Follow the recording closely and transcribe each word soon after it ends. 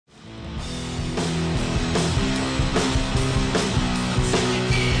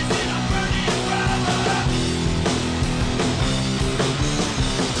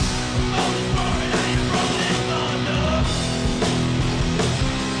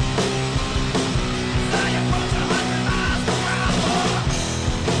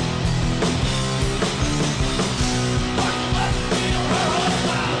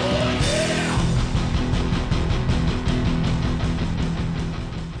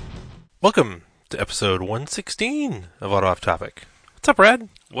Welcome to episode 116 of Auto Off Topic. What's up, Brad?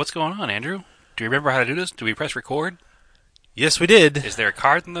 What's going on, Andrew? Do you remember how to do this? Do we press record? Yes, we did. Is there a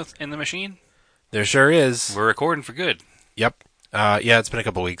card in the machine? There sure is. We're recording for good. Yep. Yeah, it's been a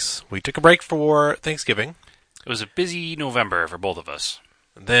couple weeks. We took a break for Thanksgiving. It was a busy November for both of us.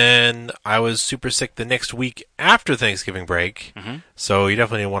 Then I was super sick the next week after Thanksgiving break, so you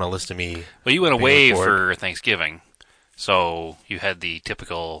definitely didn't want to listen to me. Well, you went away forward. for Thanksgiving, so you had the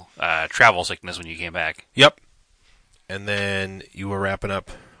typical travel sickness when you came back. Yep. And then you were wrapping up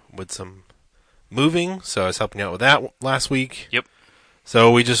with some moving, so I was helping out with that last week. Yep.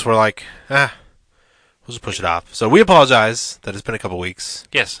 So we just were like, we'll just push it off. So we apologize that it's been a couple weeks.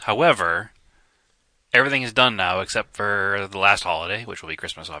 Yes, however, everything is done now except for the last holiday, which will be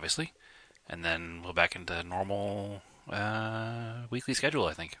Christmas, obviously. And then we'll back into normal weekly schedule,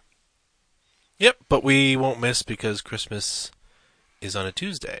 I think. Yep, but we won't miss because Christmas is on a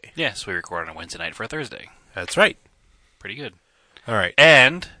Tuesday. Yes, we record on a Wednesday night for a Thursday. That's right. Pretty good. All right.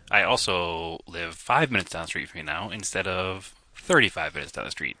 And I also live 5 minutes down the street from you now instead of 35 minutes down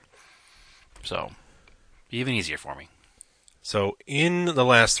the street. So, even easier for me. So in the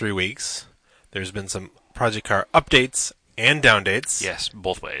last 3 weeks, there's been some Project Car updates and down dates. Yes,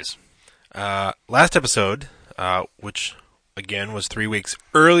 both ways. Last episode, which again was 3 weeks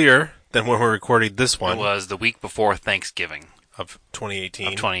earlier than when we're recording this one. It was the week before Thanksgiving of 2018.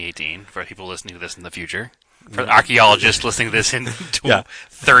 of 2018, for people listening to this in the future. For archaeologists listening to this in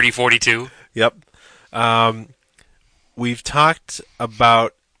 3042. Yep. We've talked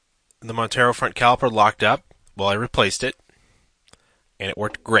about the Montero front caliper locked up. Well, I replaced it, and it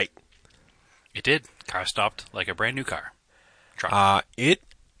worked great. It did. Car stopped like a brand new car. Truck.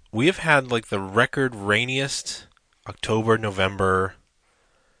 We have had like the record rainiest October, November,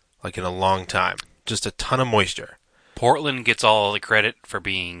 like in a long time. Just a ton of moisture. Portland gets all the credit for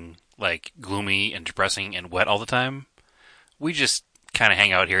being like gloomy and depressing and wet all the time. We just kind of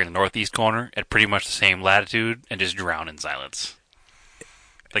hang out here in the northeast corner at pretty much the same latitude and just drown in silence.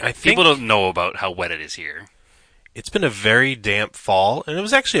 Like, people don't know about how wet it is here. It's been a very damp fall, and it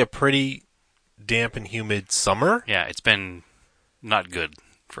was actually a pretty damp and humid summer. Yeah, it's been not good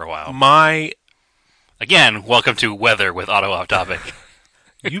for a while. Again, welcome to Weather with Auto Off Topic.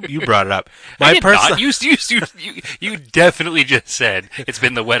 You brought it up. I did not. You definitely just said it's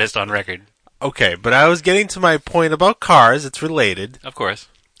been the wettest on record. Okay, but I was getting to my point about cars. It's related. Of course.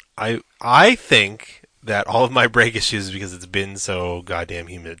 I think that all of my brake issues is because it's been so goddamn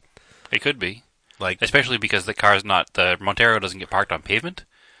humid. It could be. Like, especially because the Montero doesn't get parked on pavement.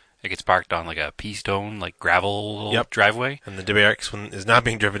 It gets parked on like a pea stone, like gravel driveway. And the WRX, when is not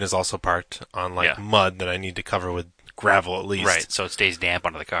being driven, is also parked on mud that I need to cover with gravel at least. Right, so it stays damp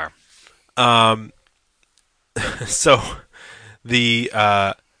under the car. So the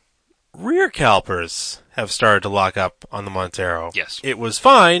rear calipers have started to lock up on the Montero. Yes. It was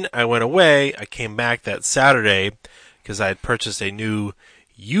fine. I went away. I came back that Saturday because I had purchased a new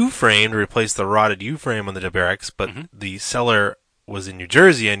U-frame to replace the rotted U-frame on the WRX, but the seller was in New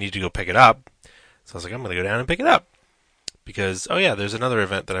Jersey. I needed to go pick it up. So I was like, I'm going to go down and pick it up. Because, there's another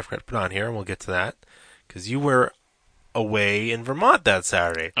event that I forgot to put on here, and we'll get to that. Because you were away in Vermont that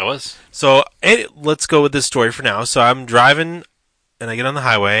Saturday. I was. So let's go with this story for now. So I'm driving, and I get on the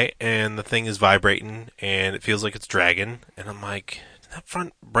highway, and the thing is vibrating, and it feels like it's dragging. And I'm like, did that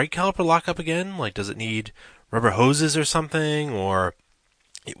front brake caliper lock up again? Like, does it need rubber hoses or something? Or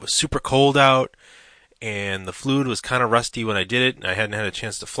it was super cold out, and the fluid was kind of rusty when I did it, and I hadn't had a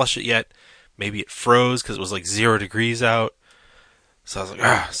chance to flush it yet. Maybe it froze because it was like 0 degrees out. So I was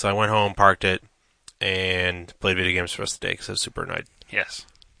like, So I went home, parked it, and played video games for the rest of the day because I was super annoyed. Yes.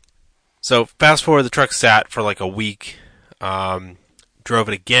 So fast forward, the truck sat for like a week. Drove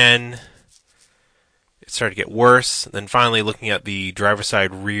it again. It started to get worse. Then finally, looking at the driver's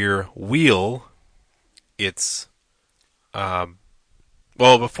side rear wheel, it's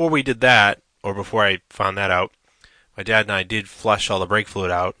before we did that, or before I found that out, my dad and I did flush all the brake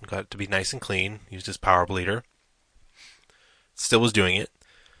fluid out. Got it to be nice and clean. Used his power bleeder. Still was doing it.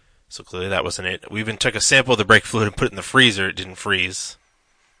 So clearly that wasn't it. We even took a sample of the brake fluid and put it in the freezer. It didn't freeze.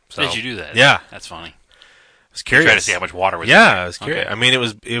 So, did you do that? Yeah. That's funny. I was curious. Try to see how much water was in Yeah, there. I was curious. Okay. I mean,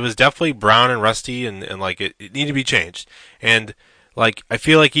 it was definitely brown and rusty, and like it needed to be changed. And like I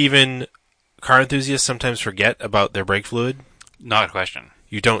feel like even car enthusiasts sometimes forget about their brake fluid. Not a question.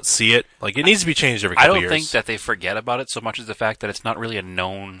 You don't see it. Like, it needs to be changed every couple years. I don't think that they forget about it so much as the fact that it's not really a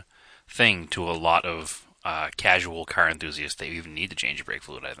known thing to a lot of casual car enthusiasts that you even need to change your brake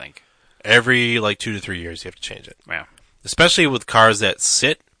fluid, I think. Every, 2 to 3 years you have to change it. Yeah. Especially with cars that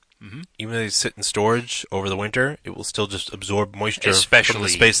sit Even though they sit in storage over the winter, it will still just absorb moisture Especially from the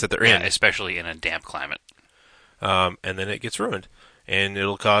space that they're in. especially in a damp climate. And then it gets ruined. And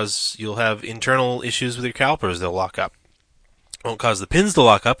you'll have internal issues with your calipers. They'll lock up. It won't cause the pins to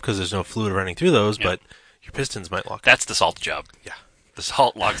lock up because there's no fluid running through those, but your pistons might lock up. That's the salt job. Yeah. The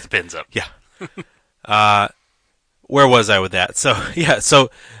salt locks the pins up. Yeah. Where was I with that? So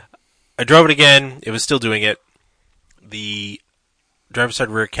I drove it again. It was still doing it. The driver's side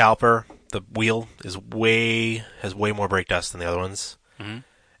rear caliper, the wheel has way more brake dust than the other ones. Mm-hmm.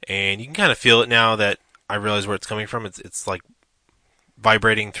 And you can kind of feel it now that I realize where it's coming from. It's like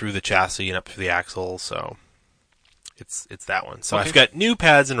vibrating through the chassis and up through the axle, so it's that one. So I've got new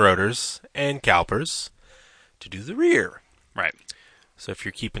pads and rotors and calipers to do the rear. Right. So if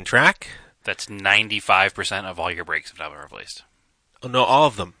you're keeping track, that's 95% of all your brakes have now been replaced. Oh no, all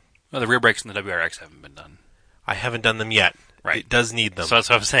of them. Well, the rear brakes in the WRX haven't been done. I haven't done them yet. Right. It does need them. So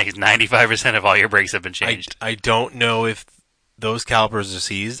that's what I'm saying. 95% of all your brakes have been changed. I don't know if those calipers are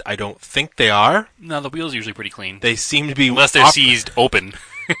seized. I don't think they are. No, the wheel's usually pretty clean. They seem to be... Unless they're seized open.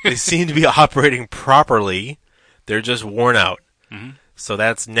 They seem to be operating properly. They're just worn out. Mm-hmm. So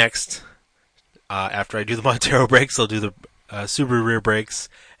that's next. After I do the Montero brakes, I'll do the Subaru rear brakes.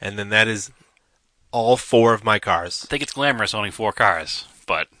 And then that is all 4 of my cars. I think it's glamorous owning 4 cars.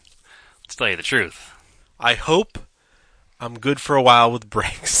 But let's tell you the truth. I hope I'm good for a while with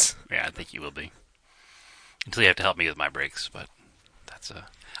brakes. Yeah, I think you will be. Until you have to help me with my brakes, but that's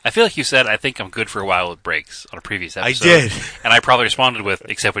I feel like you said, I think I'm good for a while with brakes on a previous episode. I did. And I probably responded with,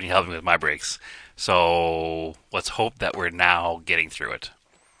 except when you helped me with my brakes. So let's hope that we're now getting through it.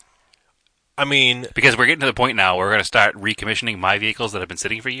 I mean... Because we're getting to the point now where we're going to start recommissioning my vehicles that have been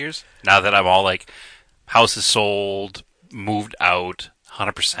sitting for years. Now that I'm all like, house is sold, moved out,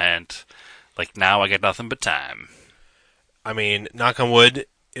 100%. Like, now I got nothing but time. I mean, knock on wood,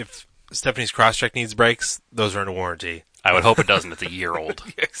 if Stephanie's Crosstrek needs brakes, those are under warranty. I would hope it doesn't. It's a year old.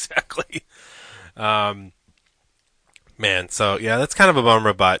 Exactly. Man, so yeah, that's kind of a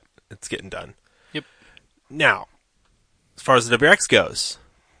bummer, but it's getting done. Yep. Now, as far as the WRX goes,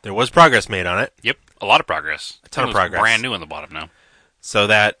 there was progress made on it. Yep, a lot of progress. A ton of progress. Brand new on the bottom now. So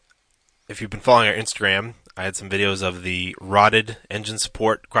that, if you've been following our Instagram, I had some videos of the rotted engine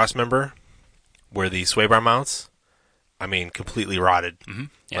support crossmember, where the sway bar mounts. I mean, completely rotted. Mm-hmm.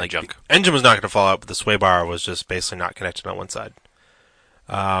 Yeah, like junk. The engine was not going to fall out, but the sway bar was just basically not connected on one side.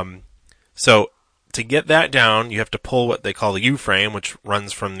 So to get that down, you have to pull what they call the U-frame, which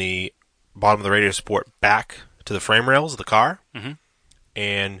runs from the bottom of the radiator support back to the frame rails of the car. Mm-hmm.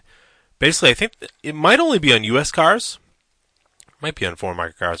 And basically, I think it might only be on U.S. cars. It might be on foreign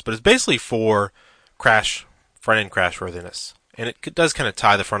market cars, but it's basically for front-end crash worthiness. And it does kind of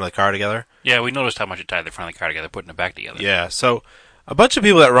tie the front of the car together. Yeah, we noticed how much it tied the front of the car together, putting it back together. Yeah, so a bunch of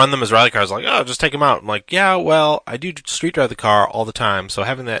people that run them as rally cars are like, oh, just take them out. I'm like, yeah, well, I do street drive the car all the time, so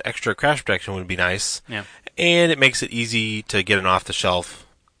having that extra crash protection would be nice. Yeah. And it makes it easy to get an off-the-shelf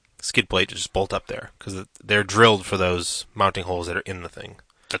skid plate to just bolt up there, because they're drilled for those mounting holes that are in the thing.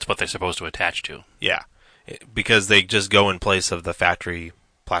 That's what they're supposed to attach to. Yeah, because they just go in place of the factory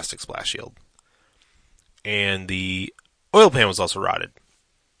plastic splash shield. And the oil pan was also rotted.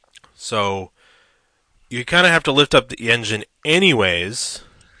 So you kind of have to lift up the engine anyways,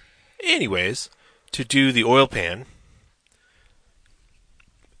 to do the oil pan.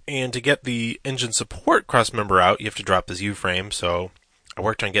 And to get the engine support crossmember out, you have to drop this U-frame. So I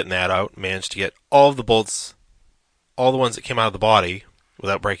worked on getting that out, managed to get all of the bolts, all the ones that came out of the body,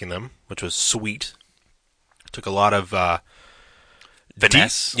 without breaking them, which was sweet. Took a lot of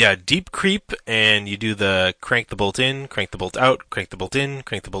finesse. Deep creep, and you do the crank the bolt in, crank the bolt out, crank the bolt in,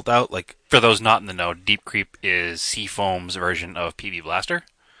 crank the bolt out. Like, for those not in the know, Deep Creep is Seafoam's version of PB Blaster.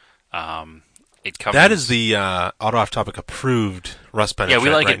 It comes. That is the Auto Off Topic approved rust benefit. Yeah, we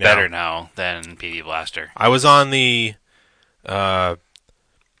like right it better now than PB Blaster. I was on the was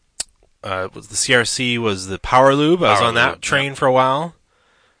the CRC was the Power Lube. I was on that train for a while.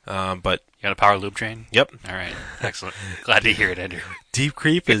 But you got a Power Lube train? Yep. All right. Excellent. Glad to hear it, Andrew. Deep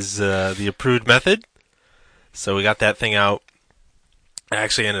Creep is the approved method. So we got that thing out. I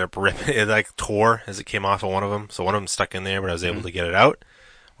actually ended up ripping it, like tore as it came off of one of them. So one of them stuck in there, but I was able to get it out.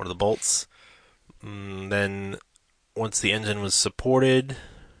 One of the bolts. Then once the engine was supported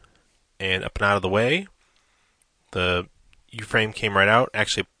and up and out of the way, the U-frame came right out.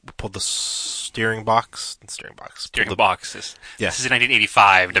 Actually, pulled the steering box. This is, yeah. This is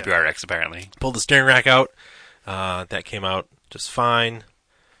 1985 WRX, apparently. Pulled the steering rack out. That came out just fine.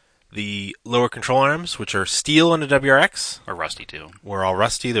 The lower control arms, which are steel on the WRX, are rusty too. Were all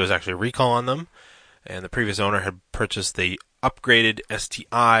rusty. There was actually a recall on them. And the previous owner had purchased the upgraded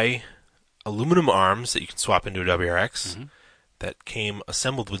STI aluminum arms that you can swap into a WRX that came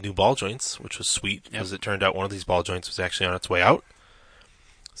assembled with new ball joints, which was sweet because it turned out one of these ball joints was actually on its way out.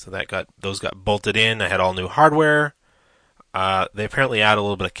 So those got bolted in. I had all new hardware. They apparently add a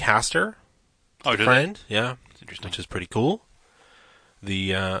little bit of caster. Oh, did front end, yeah, That's interesting. which is pretty cool.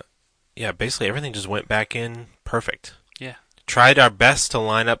 Basically everything just went back in perfect. Yeah. Tried our best to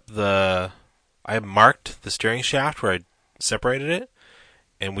line up I marked the steering shaft where I separated it,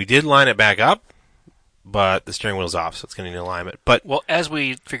 and we did line it back up, but the steering wheel's off, so it's going to need alignment. But Well, as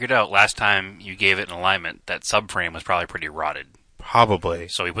we figured out last time you gave it an alignment, that subframe was probably pretty rotted. probably,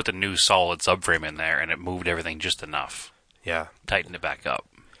 So we put the new solid subframe in there, and it moved everything just enough. yeah. Tightened it back up.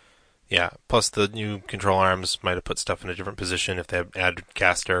 Yeah, plus the new control arms might have put stuff in a different position if they had added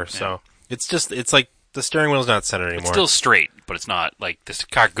caster, so it's like the steering wheel's not centered anymore. It's still straight, but it's not like this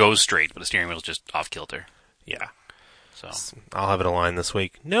car goes straight, but the steering wheel's just off kilter. Yeah. So I'll have it aligned this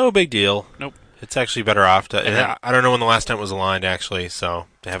week. No big deal. Nope. It's actually better off to... And then- I don't know when the last time it was aligned, actually, so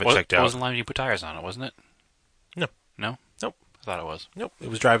to have it checked It out. wasn't allowed you put tires on it, wasn't it? No. No? Nope. I thought it was. Nope. It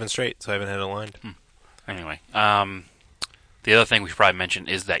was driving straight, so I haven't had it aligned. Anyway, the other thing we should probably mention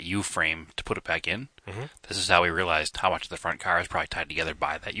is that U-frame to put it back in. Mm-hmm. This is how we realized how much of the front car is probably tied together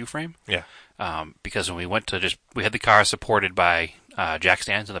by that U-frame. Yeah. Because when we went to we had the car supported by jack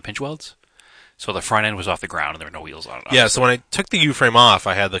stands and the pinch welds. So the front end was off the ground and there were no wheels on it. Yeah, so when I took the U-frame off,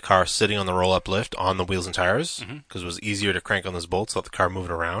 I had the car sitting on the roll-up lift on the wheels and tires, because it was easier to crank on those bolts, let the car move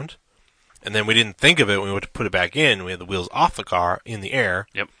it around. And then we didn't think of it when we went to put it back in. We had the wheels off the car in the air.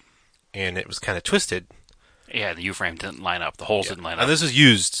 Yep. And it was kind of twisted. Yeah, the U-frame didn't line up. The holes didn't line up And this was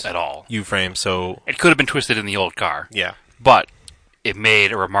used at all. U-frame, so It could have been twisted in the old car. yeah. But it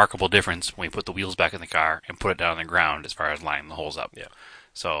made a remarkable difference when we put the wheels back in the car and put it down on the ground as far as lining the holes up. Yeah.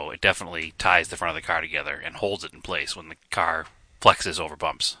 So it definitely ties the front of the car together and holds it in place when the car flexes over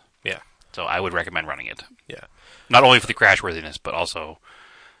bumps. Yeah. So I would recommend running it. Yeah. Not only for the crash worthiness, but also,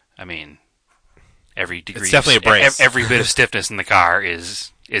 I mean, every degree. It's definitely a brace. Every bit of stiffness in the car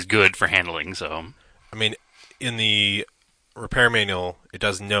is good for handling. So I mean, in the repair manual, it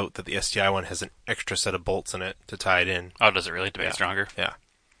does note that the STI one has an extra set of bolts in it to tie it in. oh, does it really to make it stronger? Yeah.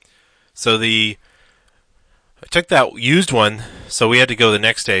 So I took that used one, so we had to go the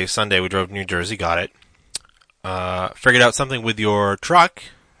next day, Sunday. We drove to New Jersey, got it. Figured out something with your truck.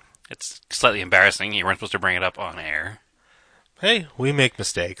 It's slightly embarrassing. You weren't supposed to bring it up on air. Hey, we make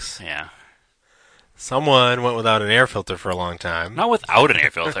mistakes. Yeah. Someone went without an air filter for a long time. Not without an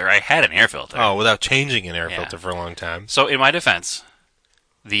air filter. I had an air filter. Oh, without changing an air Yeah. filter for a long time. So in my defense,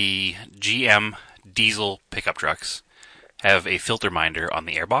 the GM diesel pickup trucks have a filter minder on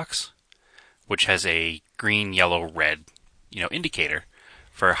the airbox, which has a green, yellow, red, indicator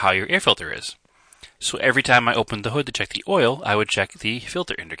for how your air filter is. So every time I opened the hood to check the oil, I would check the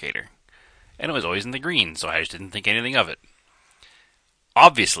filter indicator. And it was always in the green, so I just didn't think anything of it.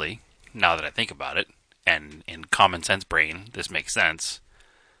 Obviously, now that I think about it, and in common sense brain, this makes sense,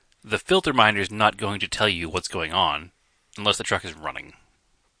 the filter minder is not going to tell you what's going on unless the truck is running.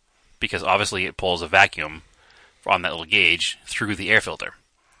 Because obviously it pulls a vacuum on that little gauge through the air filter.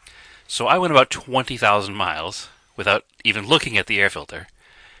 So I went about 20,000 miles without even looking at the air filter,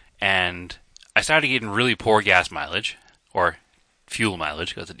 and I started getting really poor gas mileage, or fuel mileage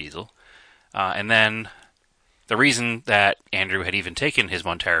because it's a diesel. And then the reason that Andrew had even taken his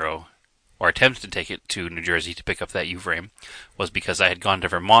Montero, or attempted to take it to New Jersey to pick up that U-frame, was because I had gone to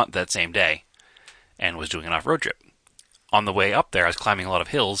Vermont that same day and was doing an off-road trip. On the way up there, I was climbing a lot of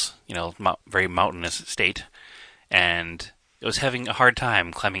hills, very mountainous state, and it was having a hard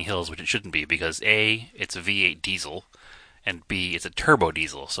time climbing hills, which it shouldn't be, because A, it's a V8 diesel, and B, it's a turbo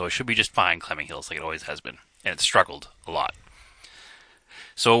diesel, so it should be just fine climbing hills like it always has been, and it struggled a lot.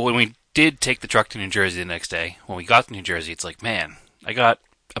 So when we did take the truck to New Jersey the next day, when we got to New Jersey, it's like, man, I got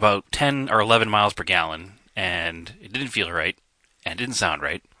about 10 or 11 miles per gallon, and it didn't feel right, and it didn't sound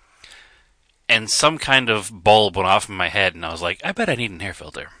right, and some kind of bulb went off in my head, and I was like, I bet I need an air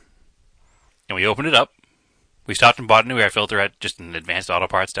filter. And we opened it up. We stopped and bought a new air filter at just an Advanced Auto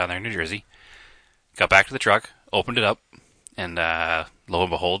Parts down there in New Jersey. Got back to the truck, opened it up, and lo and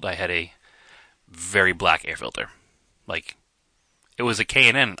behold, I had a very black air filter. Like, it was a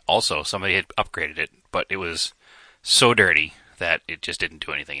K&N also. Somebody had upgraded it, but it was so dirty that it just didn't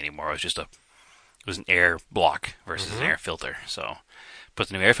do anything anymore. It was an air block versus an air filter. So, put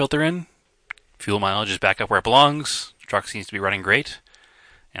the new air filter in, fuel mileage is back up where it belongs, the truck seems to be running great,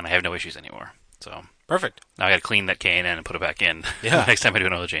 and I have no issues anymore. So Perfect. now I got to clean that K&N and put it back in. Yeah. Next time I do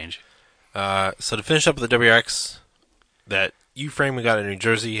an oil change. So to finish up with the WRX, that U-frame we got in New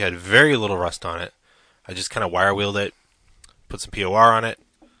Jersey had very little rust on it. I just kind of wire wheeled it, put some POR on it,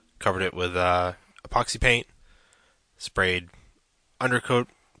 covered it with epoxy paint, sprayed undercoat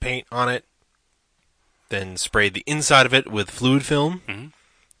paint on it, then sprayed the inside of it with fluid film,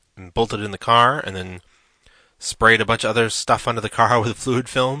 and bolted it in the car, and then sprayed a bunch of other stuff under the car with fluid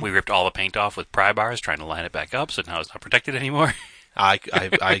film. We ripped all the paint off with pry bars, trying to line it back up, so now it's not protected anymore. I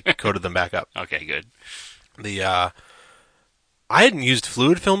coated them back up. Okay, good. I hadn't used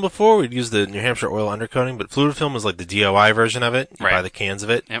fluid film before. We'd used the New Hampshire oil undercoating, but fluid film is like the DIY version of it. You buy the cans of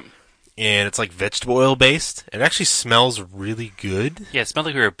it. Yep. And it's like vegetable oil based. It actually smells really good. Yeah, it smelled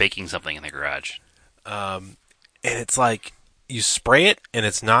like we were baking something in the garage. And it's like you spray it, and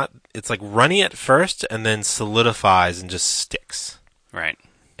it's like runny at first, and then solidifies and just sticks. Right.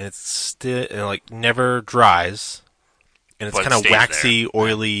 And it's like never dries, and it's kind of waxy,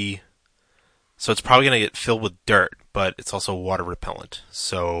 oily. So it's probably going to get filled with dirt, but it's also water repellent.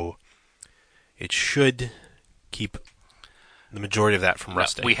 So it should keep the majority of that from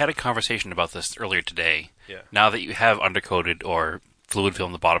rusting. We had a conversation about this earlier today. Yeah. Now that you have undercoated or fluid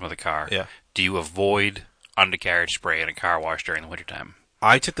film the bottom of the car, do you avoid undercarriage spray in a car wash during the wintertime?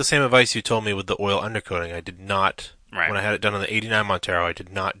 I took the same advice you told me with the oil undercoating. I did not, when I had it done on the 89 Montero, I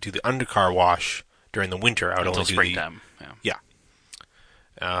did not do the undercar wash during the winter. I would only do springtime.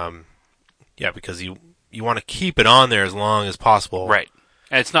 Yeah, because you want to keep it on there as long as possible. Right.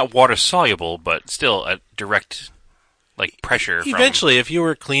 And it's not water soluble, but still a direct pressure. Eventually, if you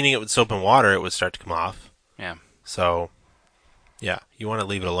were cleaning it with soap and water, it would start to come off. Yeah. So, yeah, you want to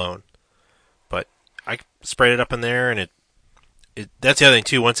leave it alone. But I sprayed it up in there, and it that's the other thing,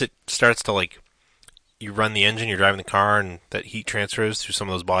 too. Once it starts to, you run the engine, you're driving the car, and that heat transfers through some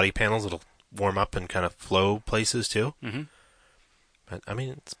of those body panels, it'll warm up and kind of flow places, too. Mm-hmm. But, I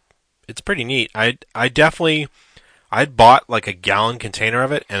mean, it's pretty neat. I'd bought, a gallon container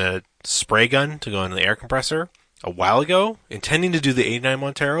of it and a spray gun to go in the air compressor a while ago, intending to do the 89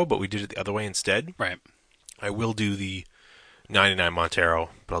 Montero, but we did it the other way instead. Right. I will do the 99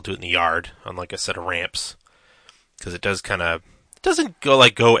 Montero, but I'll do it in the yard on a set of ramps, because it doesn't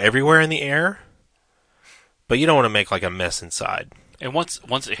go everywhere in the air, but you don't want to make a mess inside. And once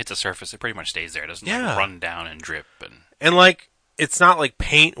it hits the surface, it pretty much stays there. It doesn't run down and drip. And it's not like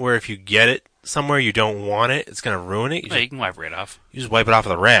paint where if you get it somewhere you don't want it, it's going to ruin it. You can wipe it right off. You just wipe it off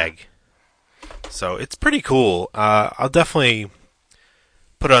with a rag. So it's pretty cool. I'll definitely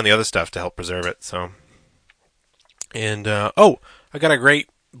put it on the other stuff to help preserve it. So, and I got a great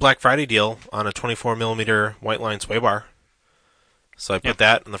Black Friday deal on a 24mm white line sway bar. So I put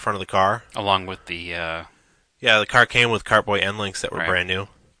that in the front of the car, along with the. The car came with Cartboy end links that were brand new.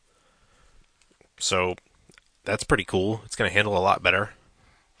 So that's pretty cool. It's going to handle a lot better.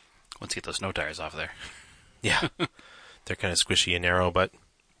 Once you get those snow tires off there. Yeah, they're kind of squishy and narrow, but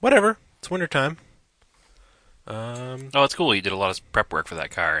whatever. It's wintertime. It's cool. You did a lot of prep work for that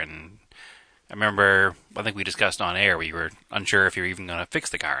car, and I think we discussed on air, we were unsure if you were even going to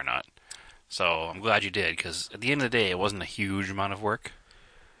fix the car or not. So I'm glad you did, because at the end of the day, it wasn't a huge amount of work.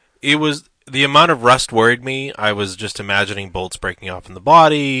 It was, the amount of rust worried me. I was just imagining bolts breaking off in the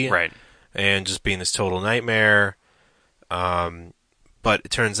body. Right. And just being this total nightmare. But it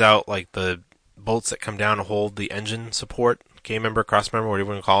turns out, the bolts that come down to hold the engine support, K-member, cross-member, whatever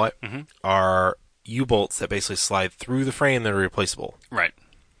you want to call it, are U-bolts that basically slide through the frame that are replaceable. Right.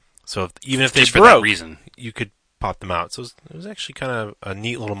 So even if they just broke, for that reason, you could pop them out. So it was actually kind of a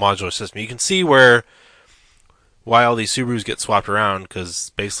neat little modular system. You can see why all these Subarus get swapped around,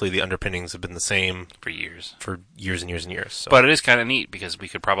 because basically the underpinnings have been the same for years. For years and years and years. So. But it is kind of neat, because we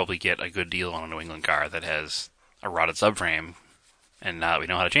could probably get a good deal on a New England car that has a rotted subframe, and now that we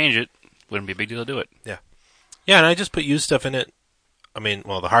know how to change it, wouldn't be a big deal to do it. Yeah. Yeah, and I just put used stuff in it. I mean,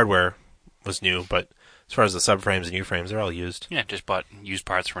 the hardware was new, but as far as the subframes and U-frames, they're all used. Yeah, just bought used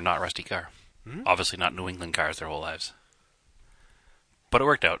parts for not rusty car. Mm-hmm. Obviously not New England cars their whole lives. But it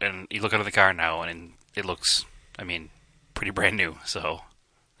worked out, and you look under the car now, and it looks, pretty brand new, so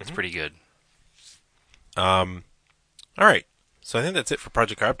it's pretty good. All right. So I think that's it for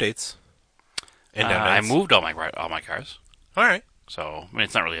Project Car updates. And I moved all my cars. All right. So,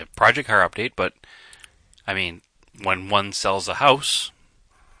 it's not really a Project Car update, but, when one sells a house,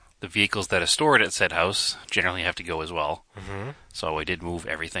 the vehicles that are stored at said house generally have to go as well. Mm-hmm. So I did move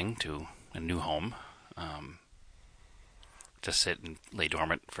everything to a new home, to sit and lay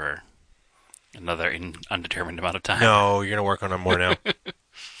dormant for another undetermined amount of time. No, you're going to work on them more now.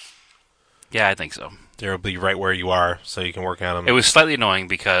 Yeah, I think so. They'll be right where you are, so you can work on them. It was slightly annoying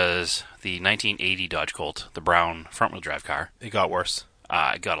because the 1980 Dodge Colt, the brown front-wheel drive car... It got worse.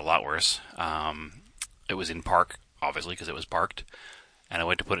 It got a lot worse. It was in park, obviously, because it was parked. And I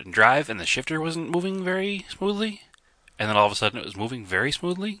went to put it in drive, and the shifter wasn't moving very smoothly. and then all of a sudden it was moving very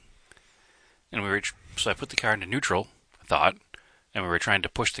smoothly. And so I put the car into neutral, I thought, and we were trying to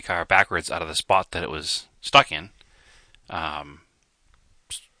push the car backwards out of the spot that it was stuck in,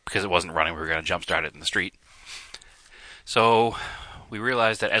 because it wasn't running. We were going to jump start it in the street. So we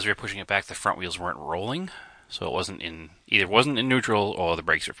realized that as we were pushing it back, the front wheels weren't rolling, so it wasn't in neutral or the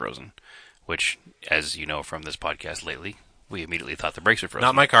brakes are frozen. Which, as you know from this podcast lately, we immediately thought the brakes were frozen.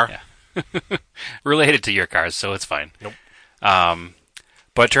 Not my car. Yeah. Related to your cars, so it's fine. Nope.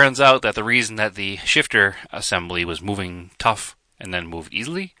 But it turns out that the reason that the shifter assembly was moving tough and then moved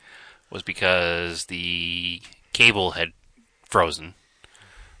easily was because the cable had frozen.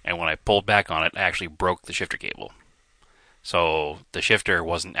 And when I pulled back on it, I actually broke the shifter cable. So the shifter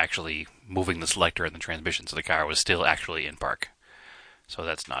wasn't actually moving the selector and the transmission, so the car was still actually in park. So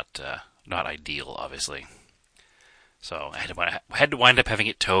that's not ideal, obviously. So I had to wind up having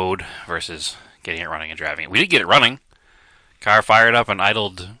it towed versus getting it running and driving it. We did get it running. Car fired up and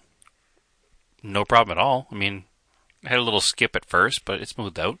idled, no problem at all. I mean, I had a little skip at first, but it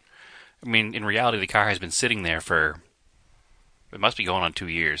smoothed out. I mean, in reality, the car has been sitting there it must be going on 2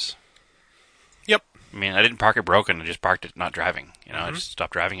 years. Yep. I mean, I didn't park it broken. I just parked it not driving. I just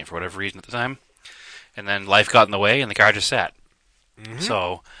stopped driving it for whatever reason at the time. And then life got in the way, and the car just sat. Mm-hmm.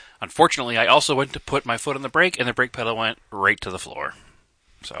 So, unfortunately, I also went to put my foot on the brake, and the brake pedal went right to the floor.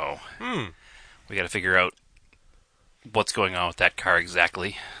 So, we got to figure out what's going on with that car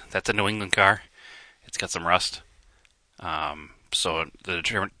exactly. That's a New England car. It's got some rust. So,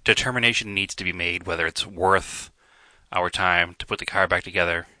 the determination needs to be made whether it's worth our time to put the car back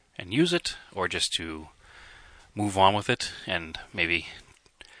together and use it, or just to move on with it. And maybe,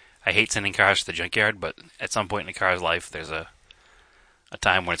 I hate sending cars to the junkyard, but at some point in a car's life, there's a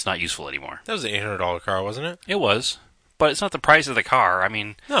time when it's not useful anymore. That was an $800 car, wasn't it? It was, but it's not the price of the car. I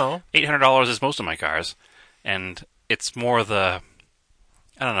mean, no, $800 is most of my cars, and it's more I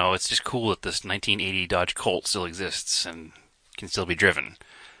don't know, it's just cool that this 1980 Dodge Colt still exists and can still be driven.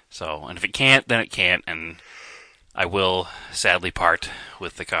 So, and if it can't, then it can't, and I will sadly part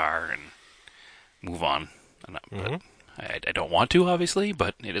with the car and move on. But I don't want to, obviously,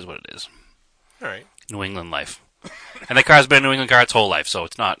 but it is what it is. All right. New England life. And that car's been a New England car its whole life, so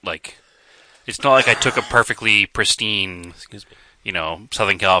it's not like I took a perfectly pristine,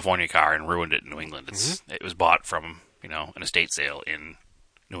 Southern California car and ruined it in New England. It was bought from, an estate sale in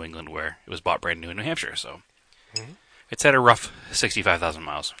New England where it was bought brand new in New Hampshire, so it's had a rough 65,000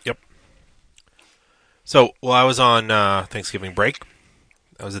 miles. Yep. So, while I was on Thanksgiving break,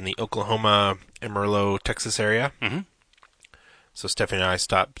 I was in the Oklahoma, Amarillo, Texas area. Mm-hmm. So Stephanie and I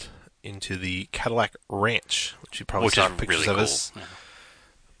stopped into the Cadillac Ranch, which you probably saw pictures really of cool. Yeah.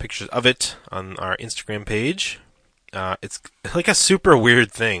 Pictures of it on our Instagram page. It's like a super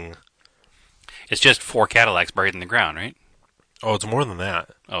weird thing. It's just 4 Cadillacs buried in the ground, right? Oh, it's more than that.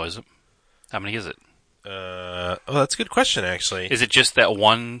 Oh, is it? How many is it? That's a good question, actually. Is it just that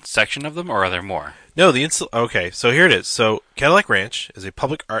one section of them, or are there more? No, okay, so here it is. So, Cadillac Ranch is a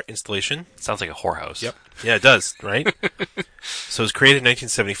public art installation. Sounds like a whorehouse. Yep. Yeah, it does, right? So, it was created in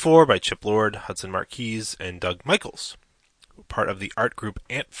 1974 by Chip Lord, Hudson Marquise, and Doug Michaels, part of the art group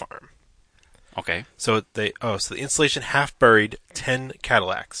Ant Farm. Okay. So, the installation half-buried 10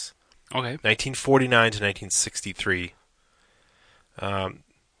 Cadillacs. Okay. 1949 to 1963. I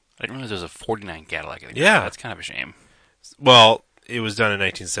didn't realize there was a 49 Cadillac. Yeah. That's kind of a shame. Well, it was done in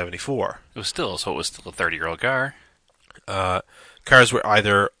 1974. It was still a 30-year-old car. Cars were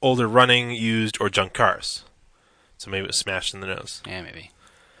either older running, used, or junk cars. So maybe it was smashed in the nose. Yeah, maybe.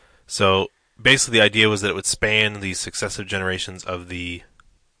 So basically the idea was that it would span the successive generations of the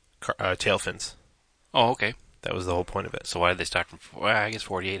tail fins. Oh, okay. That was the whole point of it. So why did they start from... Well, I guess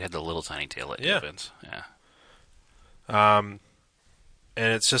 48 had the little tiny tail fins. Yeah.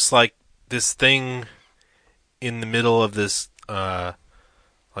 And it's just like this thing in the middle of this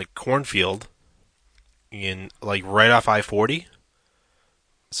cornfield in right off I-40.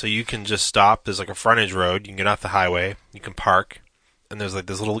 So you can just stop. There's like a frontage road. You can get off the highway. You can park. And there's like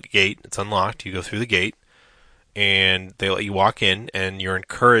this little gate. It's unlocked. You go through the gate. And they let you walk in. And you're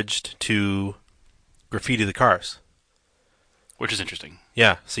encouraged to graffiti the cars. Which is interesting.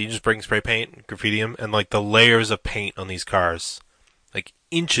 Yeah. So you just bring spray paint, graffiti them. And like the layers of paint on these cars. Like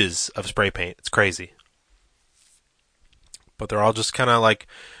inches of spray paint. It's crazy. But they're all just kind of like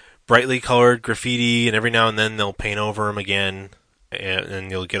brightly colored graffiti. And every now and then they'll paint over them again.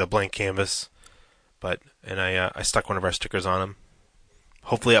 And you'll get a blank canvas. And I stuck one of our stickers on them.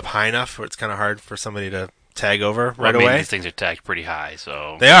 Hopefully up high enough where it's kind of hard for somebody to tag over right away. These things are tagged pretty high,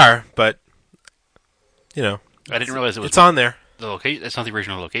 so... They are, but, I didn't realize it was... It's on there. The location. It's not the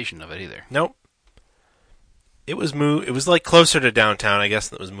original location of it either. Nope. It was moved. It was like closer to downtown, I guess,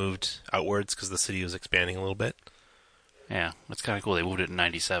 and it was moved outwards because the city was expanding a little bit. Yeah, that's kind of cool. They moved it in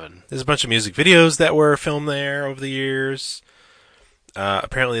 '97. There's a bunch of music videos that were filmed there over the years.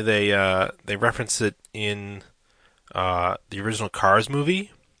 Apparently, they reference it in the original Cars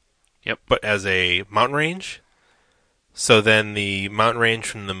movie. Yep. But as a mountain range. So then the mountain range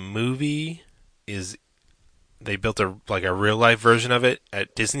from the movie is they built a real life version of it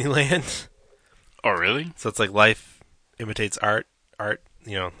at Disneyland. Oh, really? So it's like life imitates art. Art,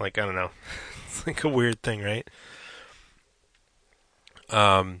 I don't know. It's like a weird thing, right?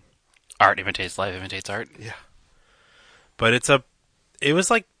 Art imitates life, imitates art. Yeah. But it was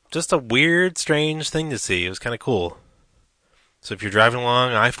like just a weird, strange thing to see. It was kind of cool. So if you're driving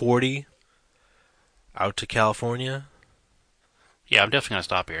along I-40 out to California, Yeah, I'm definitely gonna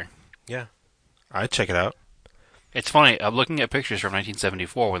stop here. yeah, I'd check it out. It's funny. I'm looking at pictures from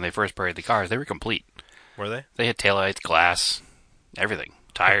 1974 when they first paraded the cars. They were complete. Were they? They had taillights, glass, everything,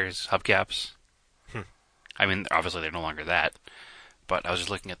 tires, hubcaps. I mean, obviously they're no longer that. But I was just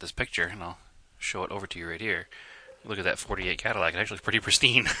looking at this picture, and I'll show it over to you right here. Look at that '48 Cadillac. It actually looks pretty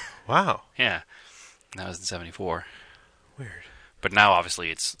pristine. Wow. Yeah, and that was in '74. Weird. But now,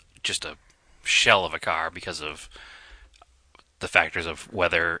 obviously, it's just a shell of a car because of the factors of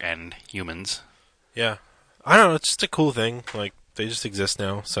weather and humans. Yeah. I don't know. It's just a cool thing. Like, they just exist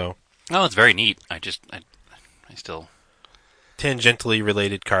now, so. Well, it's very neat. I still... Tangentially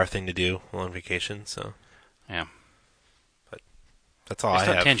related car thing to do while on vacation, so. Yeah. But that's all It's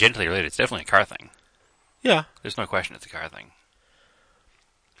I not have. tangentially related. It's definitely a car thing. Yeah. There's no question it's a car thing.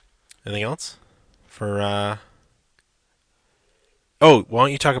 Anything else? For, Oh, why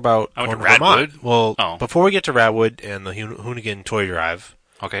don't you talk about I went to going Radwood? Vermont? Well, Oh. before we get to Radwood and the Hoonigan Toy Drive,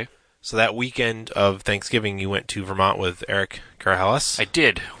 Okay. so that weekend of Thanksgiving, you went to Vermont with Eric Karhalis. I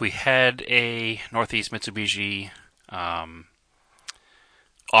did. We had a Northeast Mitsubishi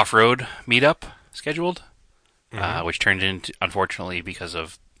off-road meetup scheduled, which turned into, unfortunately, because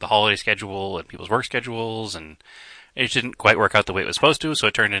of the holiday schedule and people's work schedules, and it just didn't quite work out the way it was supposed to, so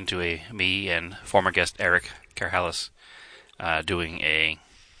it turned into me and former guest Eric Karhalis doing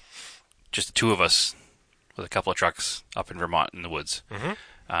just the two of us with a couple of trucks up in Vermont in the woods.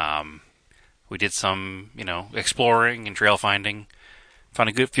 We did some, exploring and trail finding. Found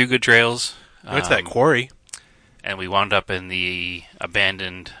a few good trails. We went to that quarry. And we wound up in the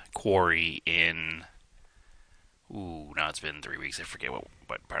abandoned quarry in... now it's been 3 weeks. I forget what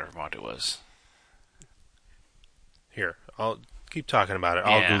part of Vermont it was. Here, I'll keep talking about it.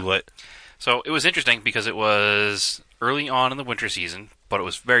 I'll Yeah. Google it. So it was interesting because it was early on in the winter season, but it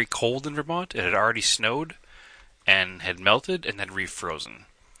was very cold in Vermont. It had already snowed and had melted and had refrozen.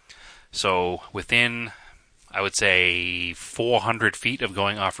 So within, I would say, 400 feet of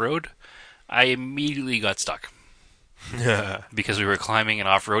going off-road, I immediately got stuck because we were climbing an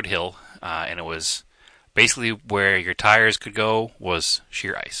off-road hill, and it was basically where your tires could go was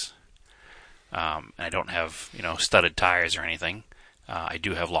sheer ice. And I don't have, studded tires or anything. I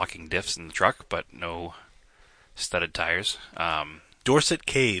do have locking diffs in the truck, but no studded tires. Dorset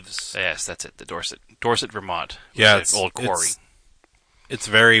Caves. Yes, that's it. The Dorset, Vermont. Yeah, It's an old quarry. It's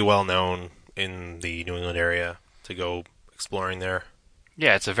very well known in the New England area to go exploring there.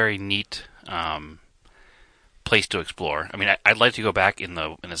 Yeah, it's a very neat place to explore. I mean, I'd like to go back in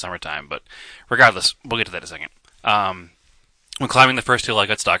the summertime, but regardless, we'll get to that in a second. When climbing the first hill, I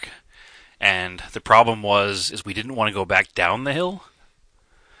got stuck, and the problem is we didn't want to go back down the hill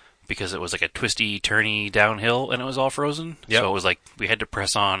because it was like a twisty, turny downhill, and it was all frozen. Yep. So it was like we had to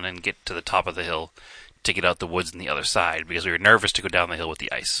press on and get to the top of the hill to get out the woods on the other side because we were nervous to go down the hill with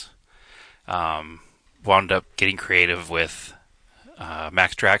the ice. Wound up getting creative with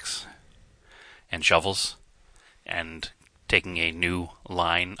Max Tracks and shovels and taking a new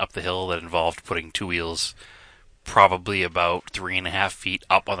line up the hill that involved putting two wheels probably about 3.5 feet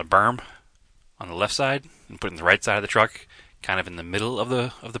up on the berm on the left side and putting the right side of the truck kind of in the middle of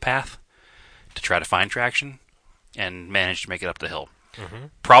the path to try to find traction and managed to make it up the hill.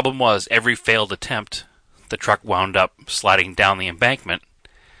 Problem was, every failed attempt, the truck wound up sliding down the embankment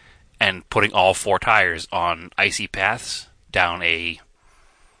and putting all four tires on icy paths down a,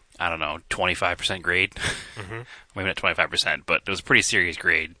 25% grade. Maybe not 25%, but it was a pretty serious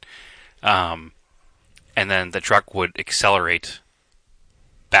grade. And then the truck would accelerate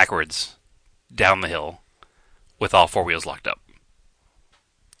backwards down the hill with all four wheels locked up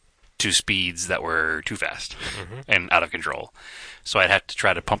to speeds that were too fast and out of control. So I'd have to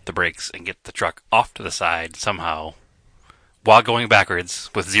try to pump the brakes and get the truck off to the side somehow while going backwards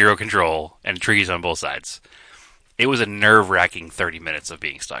with zero control and trees on both sides. It was a nerve-wracking 30 minutes of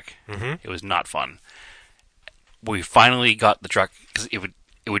being stuck. It was not fun. we finally got the truck, because it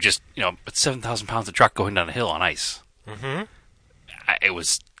would just, it's 7,000 pounds of truck going down a hill on ice. Mm-hmm. It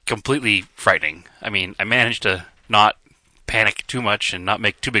was completely frightening. I mean, I managed to not panic too much and not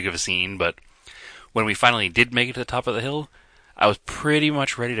make too big of a scene, but when we finally did make it to the top of the hill, I was pretty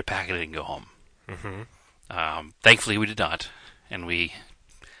much ready to pack it and go home. Mm-hmm. Thankfully, we did not, and we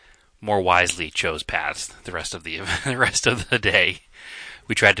more wisely chose paths the rest of the day.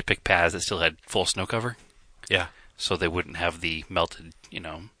 We tried to pick paths that still had full snow cover. Yeah. So they wouldn't have the melted,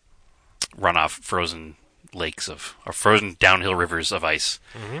 runoff frozen lakes or frozen downhill rivers of ice.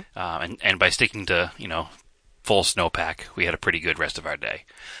 Mm-hmm. And by sticking to, full snowpack, we had a pretty good rest of our day.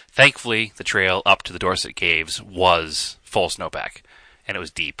 Thankfully, the trail up to the Dorset Caves was full snowpack, and it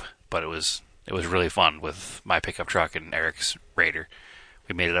was deep, but it was really fun with my pickup truck and Eric's Raider.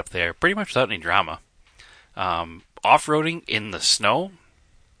 We made it up there pretty much without any drama. Off-roading in the snow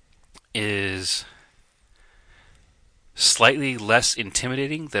is slightly less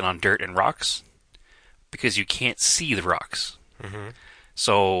intimidating than on dirt and rocks because you can't see the rocks. Mm-hmm.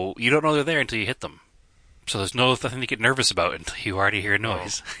 So you don't know they're there until you hit them. So there's nothing to get nervous about until you already hear a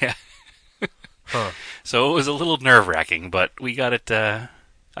noise. Yeah. Huh. So it was a little nerve-wracking, but we got it.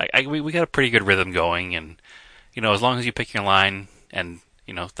 We got a pretty good rhythm going, and as long as you pick your line, and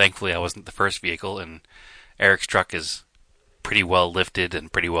thankfully I wasn't the first vehicle, and Eric's truck is pretty well lifted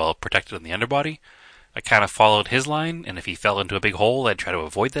and pretty well protected on the underbody. I kind of followed his line, and if he fell into a big hole, I'd try to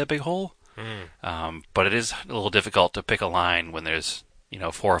avoid that big hole. But it is a little difficult to pick a line when there's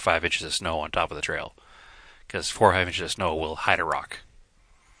 4 or 5 inches of snow on top of the trail, because 4 or 5 inches of snow will hide a rock.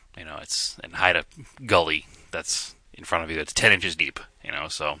 And hide a gully that's in front of you that's 10 inches deep.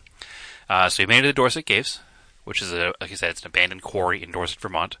 So we made it to the Dorset Caves, which is like I said, it's an abandoned quarry in Dorset,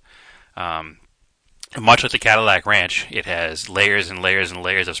 Vermont. Much like the Cadillac Ranch, it has layers and layers and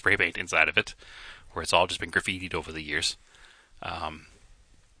layers of spray paint inside of it, where it's all just been graffitied over the years.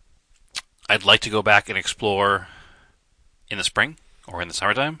 I'd like to go back and explore in the spring or in the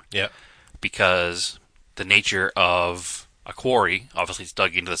summertime. Yeah. Because the nature of a quarry, obviously it's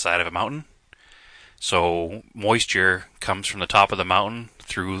dug into the side of a mountain. So moisture comes from the top of the mountain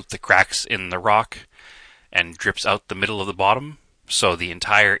through the cracks in the rock and drips out the middle of the bottom. So the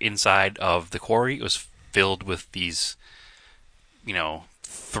entire inside of the quarry was filled with these,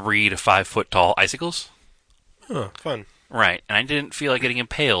 3 to 5 foot tall icicles. Huh, fun. Right, and I didn't feel like getting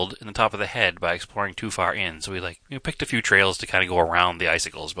impaled in the top of the head by exploring too far in, so we picked a few trails to kind of go around the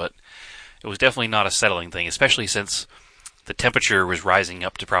icicles, but it was definitely not a settling thing, especially since the temperature was rising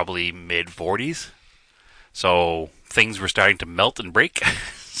up to probably mid-40s, so things were starting to melt and break.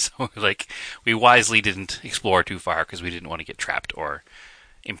 So, we wisely didn't explore too far because we didn't want to get trapped or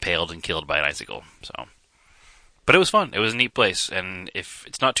impaled and killed by an icicle. So, but it was fun. It was a neat place, and if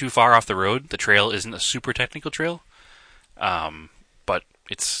it's not too far off the road, the trail isn't a super technical trail, but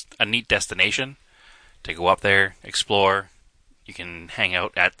it's a neat destination to go up there, explore. You can hang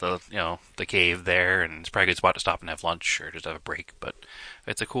out at the cave there, and it's probably a good spot to stop and have lunch or just have a break. But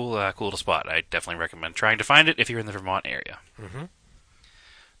it's a cool little spot. I definitely recommend trying to find it if you're in the Vermont area. Mm-hmm.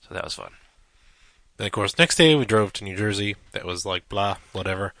 So that was fun. Then, of course, next day we drove to New Jersey. That was blah,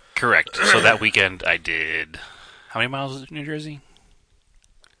 whatever. Correct. So that weekend I did... How many miles was it to New Jersey?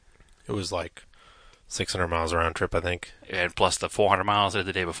 It was 600 miles round trip, I think. And plus the 400 miles I did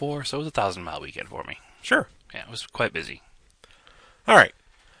the day before, so it was a 1,000-mile weekend for me. Sure. Yeah, it was quite busy. All right.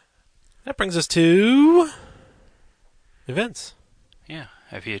 That brings us to events. Yeah.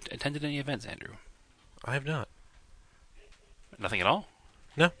 Have you attended any events, Andrew? I have not. Nothing at all?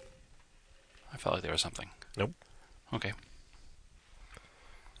 No. I felt like there was something. Nope. Okay.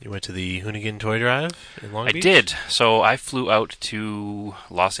 You went to the Hoonigan Toy Drive in Long Beach? I did. So I flew out to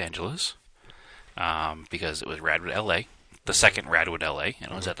Los Angeles because it was Radwood LA, the second Radwood LA,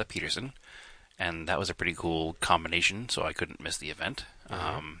 and it was at the Peterson. And that was a pretty cool combination, so I couldn't miss the event.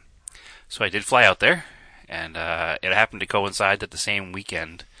 So I did fly out there, and it happened to coincide that the same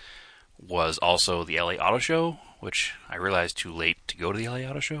weekend was also the LA Auto Show, which I realized too late to go to the LA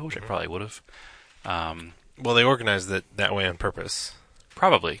Auto Show, which I probably would have. Well, they organized it that way on purpose.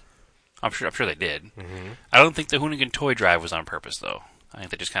 Probably. I'm sure they did. Mm-hmm. I don't think the Hoonigan Toy Drive was on purpose, though. I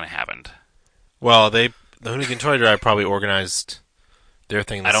think that just kind of happened. Well, the Hoonigan Toy Drive probably organized their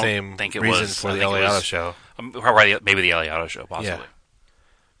thing I don't same think it reason was. for I the think LA it was- Auto Show. Probably maybe the LA Auto Show, possibly. Yeah.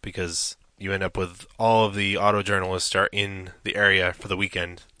 Because you end up with all of the auto journalists are in the area for the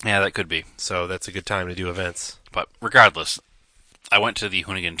weekend. Yeah, that could be. So that's a good time to do events. But regardless, I went to the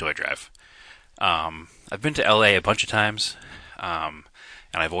Hoonigan Toy Drive. I've been to LA a bunch of times, and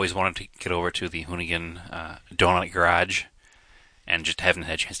I've always wanted to get over to the Hoonigan Donut Garage, and just haven't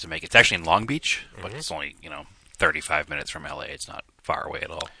had a chance to make it. It's actually in Long Beach, but it's only, 35 minutes from LA. It's not far away at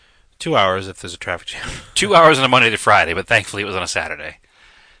all. 2 hours if there's a traffic jam. 2 hours on a Monday to Friday, but thankfully it was on a Saturday,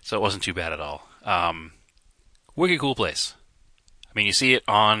 so it wasn't too bad at all. Wicked cool place. I mean, you see it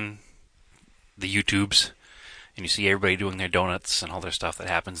on the YouTubes, and you see everybody doing their donuts and all their stuff that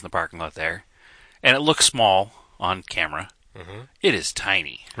happens in the parking lot there. And it looks small on camera. Mm-hmm. It is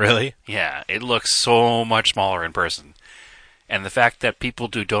tiny. Really? Yeah, it looks so much smaller in person. And the fact that people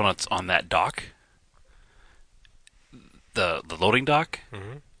do donuts on that dock, the loading dock,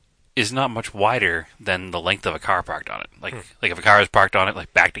 Mm-hmm. is not much wider than the length of a car parked on it. Like if a car is parked on it,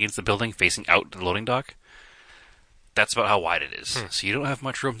 like backed against the building, facing out the loading dock, that's about how wide it is. So you don't have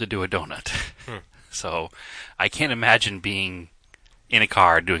much room to do a donut. So I can't imagine being in a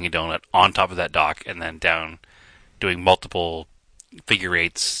car doing a donut on top of that dock and then down doing multiple figure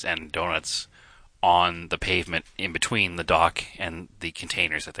eights and donuts on the pavement in between the dock and the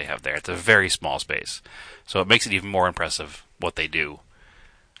containers that they have there. It's a very small space. So it makes it even more impressive what they do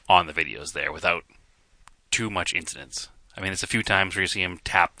on the videos there without too much incidents. I mean, it's a few times where you see them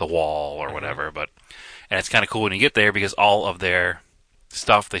tap the wall or whatever, and it's kind of cool when you get there because all of their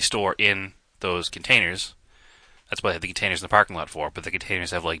stuff they store in those containers. That's what they have the containers in the parking lot for, but the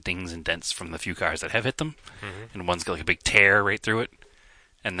containers have like dings and dents from the few cars that have hit them, and one's got like a big tear right through it,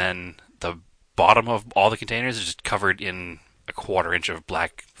 and then the bottom of all the containers is just covered in a 1/4 inch of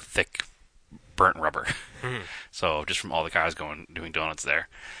black, thick, burnt rubber. So just from all the cars doing donuts there.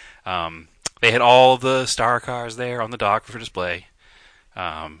 They had all the star cars there on the dock for display.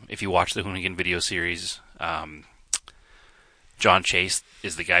 If you watch the Hoonigan video series, John Chase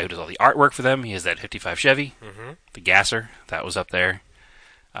is the guy who does all the artwork for them. He has that 55 Chevy, the Gasser, that was up there.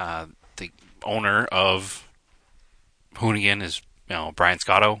 The owner of Hoonigan is Brian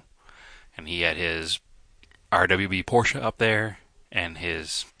Scotto, and he had his RWB Porsche up there, and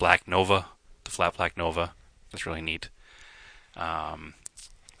his Black Nova, the flat black Nova. That's really neat.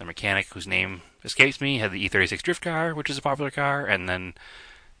 The mechanic, whose name escapes me, had the E36 drift car, which is a popular car, and then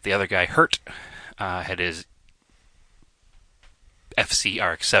the other guy, Hurt, had his FC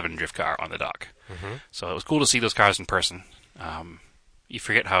RX-7 drift car on the dock. So it was cool to see those cars in person. You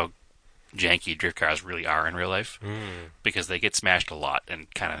forget how janky drift cars really are in real life, because they get smashed a lot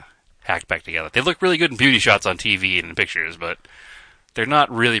and kind of hacked back together. They look really good in beauty shots on TV and in pictures, but they're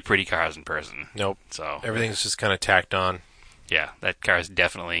not really pretty cars in person. Nope. So Everything's just kind of tacked on. yeah, that car is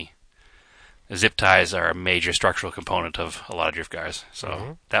definitely... Zip ties are a major structural component of a lot of drift cars.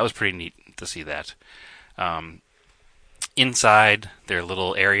 So that was pretty neat to see that. Inside their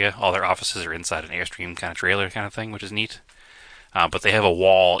little area, all their offices are inside an Airstream kind of trailer kind of thing, which is neat. But they have a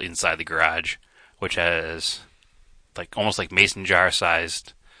wall inside the garage, which has like almost like mason jar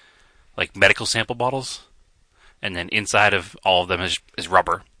sized like medical sample bottles. And then inside of all of them is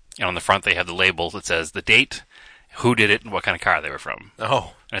rubber. And on the front they have the label that says the date, who did it, and what kind of car they were from.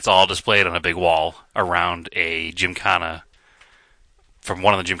 Oh. And it's all displayed on a big wall around a Gymkhana, from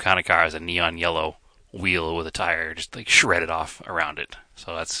one of the Gymkhana cars, a neon yellow wheel with a tire just like shredded off around it.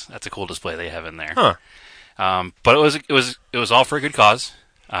 So that's a cool display they have in there. But it was all for a good cause.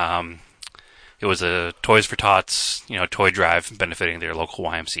 It was a Toys for Tots, toy drive benefiting their local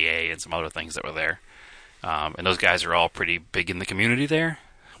YMCA and some other things that were there. And those guys are all pretty big in the community there,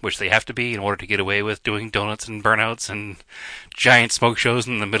 which they have to be in order to get away with doing donuts and burnouts and giant smoke shows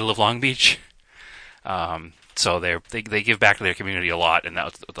in the middle of Long Beach. So they give back to their community a lot, and that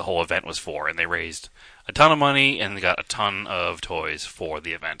was what the whole event was for. And they raised a ton of money and they got a ton of toys for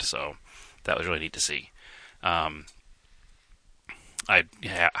the event. So that was really neat to see. I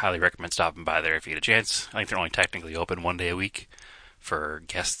highly recommend stopping by there if you get a chance. I think they're only technically open 1 day a week for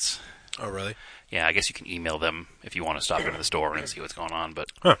guests. Oh, really? Yeah, I guess you can email them if you want to stop into the store and see what's going on. But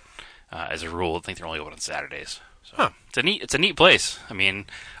as a rule, I think they're only open on Saturdays. So it's a neat place. I mean,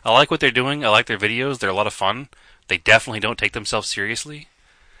 I like what they're doing. I like their videos. They're a lot of fun. They definitely don't take themselves seriously.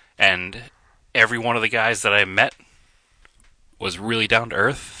 And every one of the guys that I met was really down to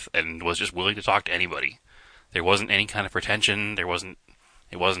earth and was just willing to talk to anybody. There wasn't any kind of pretension. It wasn't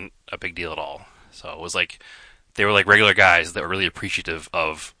a big deal at all. So it was like they were like regular guys that were really appreciative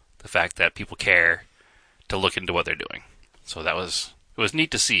of the fact that people care to look into what they're doing. So it was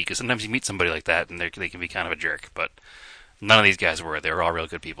neat to see, because sometimes you meet somebody like that and they can be kind of a jerk, but none of these guys were. They were all real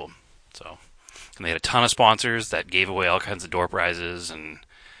good people. So, and they had a ton of sponsors that gave away all kinds of door prizes, and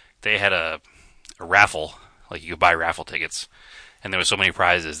they had a raffle, like you could buy raffle tickets, and there were so many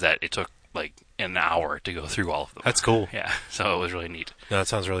prizes that it took like an hour to go through all of them. That's cool. Yeah, so it was really neat. No, that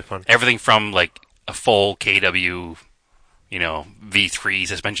sounds really fun. Everything from like a full KW V3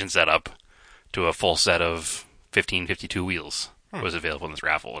 suspension setup to a full set of 1552 wheels was available in this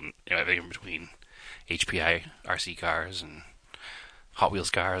raffle, and everything between HPI RC cars and Hot Wheels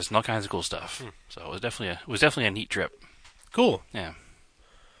cars and all kinds of cool stuff. So it was definitely a neat trip. Cool. Yeah.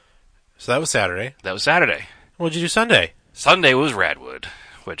 So that was Saturday. That was Saturday. What'd you do Sunday? Sunday was Radwood,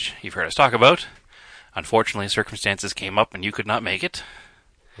 which you've heard us talk about. Unfortunately, circumstances came up and you could not make it.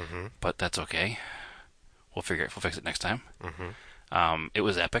 Mm-hmm. But that's okay. We'll fix it next time. Mm-hmm. It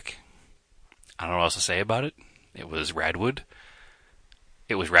was epic. I don't know what else to say about it. It was Radwood.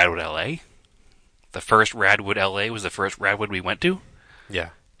 It was Radwood LA. The first Radwood LA was the first Radwood we went to. Yeah.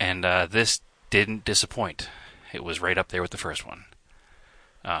 And this didn't disappoint. It was right up there with the first one.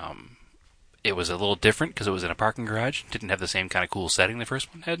 It was a little different because it was in a parking garage. Didn't have the same kind of cool setting the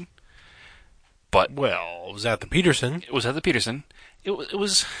first one had. But Well, it was at the Peterson. it was at the Peterson. It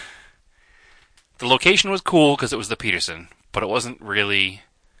was the location was cool because it was the Peterson, but it wasn't really.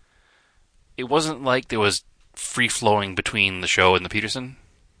 It wasn't like there was free flowing between the show and the Peterson.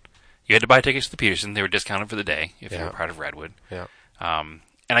 You had to buy tickets to the Peterson. They were discounted for the day if you were part of Radwood. Yeah. And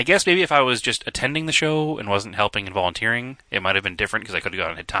I guess maybe if I was just attending the show and wasn't helping and volunteering, it might have been different because I could have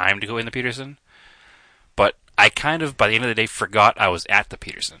gotten time to go in the Peterson. But I kind of, by the end of the day, forgot I was at the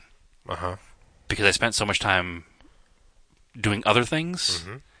Peterson. Uh-huh. Because I spent so much time doing other things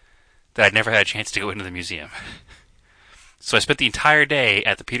that I'd never had a chance to go into the museum. So I spent the entire day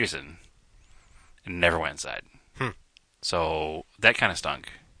at the Peterson and never went inside. So that kind of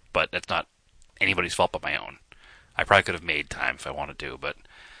stunk. But that's not anybody's fault but my own. I probably could have made time if I wanted to, but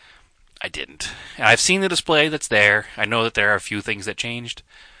I didn't. And I've seen the display that's there. I know that there are a few things that changed,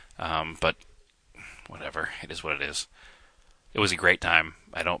 but whatever. It is what it is. It was a great time.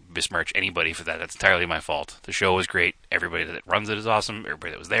 I don't besmirch anybody for that. That's entirely my fault. The show was great. Everybody that runs it is awesome.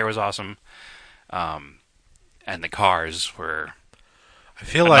 Everybody that was there was awesome. And the cars were I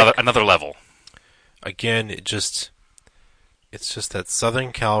feel like another level. Again, it's just that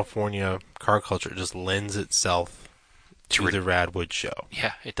Southern California car culture just lends itself to the Radwood show.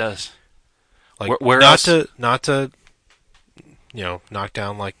 Yeah, it does. Like where not else? to knock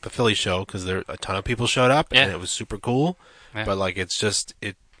down like the Philly show because there a ton of people showed up and it was super cool. Yeah. But like it's just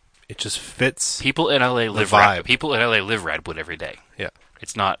it just fits. People in LA live vibe. People in LA live Radwood every day. Yeah.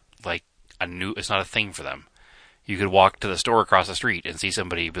 It's not like it's not a thing for them. You could walk to the store across the street and see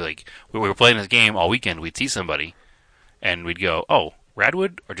somebody be like, we were playing this game all weekend. We'd see somebody and we'd go, oh,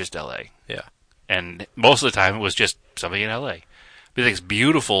 Radwood or just LA? Yeah. And most of the time it was just somebody in LA. But this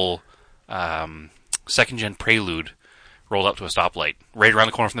beautiful second-gen Prelude rolled up to a stoplight right around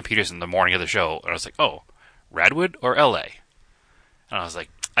the corner from the Peterson the morning of the show. And I was like, oh, Radwood or LA? And I was like,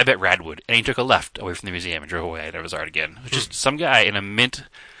 I bet Radwood. And he took a left away from the museum and drove away. I never saw it again. It was just some guy in a mint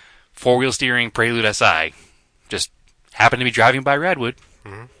four-wheel steering Prelude SI just happened to be driving by Radwood.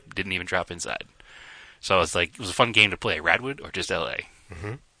 Didn't even drop inside. So it's like, it was a fun game to play. Radwood or just LA?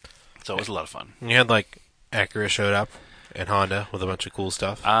 So it was a lot of fun. And you had like Acura showed up and Honda with a bunch of cool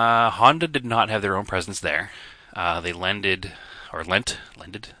stuff. Honda did not have their own presence there. They lent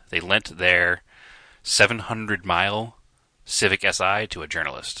their 700-mile Civic Si to a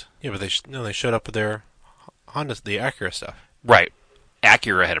journalist. Yeah, but they showed up with their Honda, the Acura stuff. Right.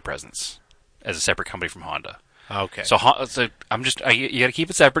 Acura had a presence as a separate company from Honda. Okay. So you got to keep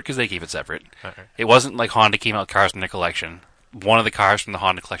it separate because they keep it separate. Right. It wasn't like Honda came out with cars from their collection. One of the cars from the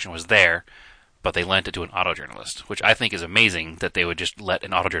Honda collection was there, but they lent it to an auto journalist, which I think is amazing that they would just let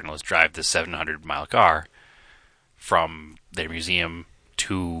an auto journalist drive this 700-mile car from their museum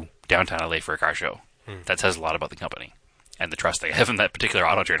to downtown LA for a car show. That says a lot about the company and the trust they have in that particular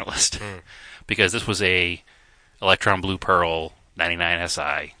auto journalist. Because this was a Electron Blue Pearl 99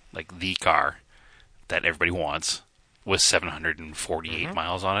 SI, like the car that everybody wants, with 748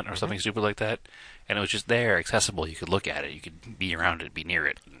 miles on it or something stupid like that. And it was just there, accessible. You could look at it. You could be around it, be near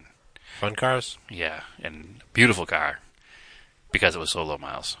it. Fun cars. Yeah, and beautiful car because it was so low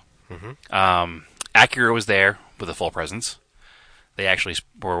miles. Acura was there with a full presence. They actually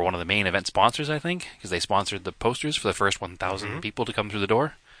were one of the main event sponsors, I think, because they sponsored the posters for the first 1,000 people to come through the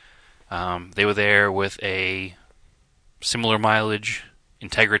door. They were there with a similar mileage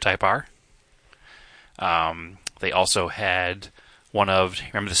Integra Type R. They also had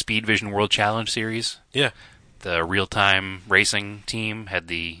remember the Speed Vision World Challenge series? Yeah. The real-time racing team had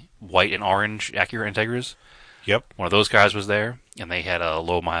the white and orange Acura Integras. Yep. One of those cars was there, and they had a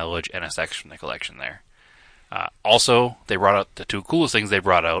low-mileage NSX from the collection there. Also, they brought out the two coolest things they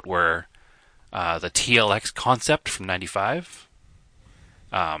brought out were the TLX Concept from 95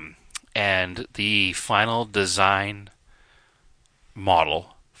 and the final design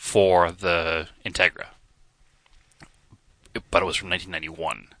model for the Integra. But it was from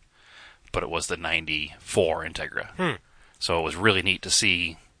 1991. But it was the 94 Integra. So it was really neat to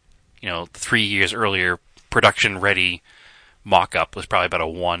see, 3 years earlier, production-ready mock-up was probably about a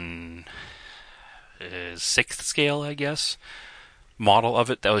 1/6 scale, I guess, model of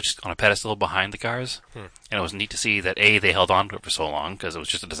it that was just on a pedestal behind the cars. And it was neat to see that, A, they held on to it for so long, because it was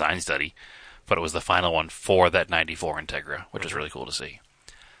just a design study, but it was the final one for that 94 Integra, which was really cool to see.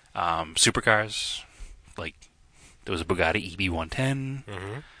 Supercars, like, there was a Bugatti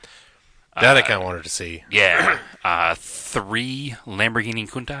EB110. That I kind of wanted to see. Yeah. 3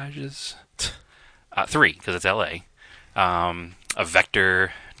 Lamborghini Countages. 3, because it's LA. A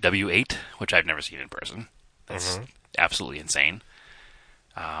Vector W8, which I've never seen in person. That's absolutely insane.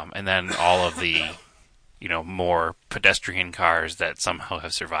 And then all of the, more pedestrian cars that somehow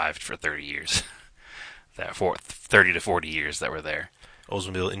have survived for 30 years. That for 30 to 40 years that were there.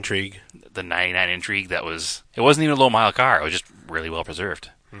 Oldsmobile Intrigue. The 99 Intrigue, it wasn't even a low-mile car. It was just really well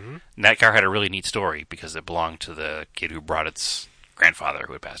preserved. And that car had a really neat story because it belonged to the kid who brought its grandfather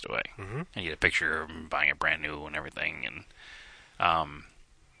who had passed away. And you had a picture of him buying it brand new and everything. And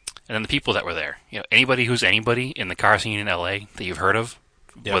then the people that were there. Anybody who's anybody in the car scene in LA that you've heard of,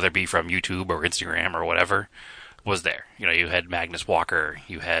 whether it be from YouTube or Instagram or whatever, was there. You had Magnus Walker,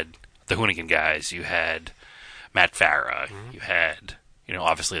 you had the Hoonigan guys, you had Matt Farah, you had,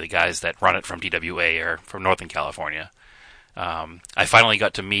 obviously the guys that run it from TWA or from Northern California. I finally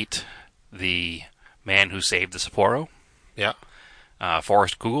got to meet the man who saved the Sapporo. Yeah.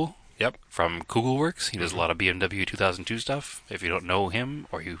 Forrest Kugel. Yep. From Kugel Works. He does a lot of BMW 2002 stuff. If you don't know him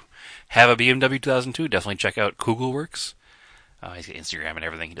or you have a BMW 2002, definitely check out Kugel Works. He's got Instagram and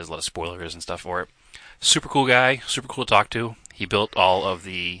everything. He does a lot of spoilers and stuff for it. Super cool guy. Super cool to talk to. He built all of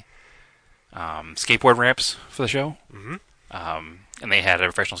the skateboard ramps for the show. And they had a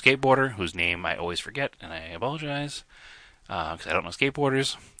professional skateboarder whose name I always forget, and I apologize because I don't know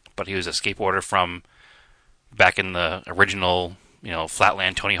skateboarders. But he was a skateboarder from back in the original,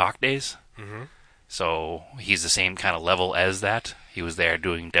 Flatland Tony Hawk days. So he's the same kind of level as that. He was there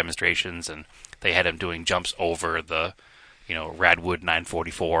doing demonstrations, and they had him doing jumps over the, Radwood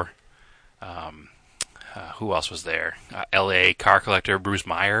 944. Who else was there? L.A. car collector Bruce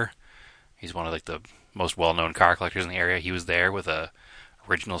Meyer. He's one of the most well-known car collectors in the area. He was there with a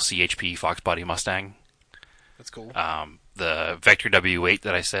original CHP Fox Body Mustang. That's cool. The Vector W8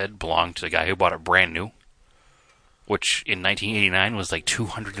 that I said belonged to the guy who bought it brand new, which in 1989 was like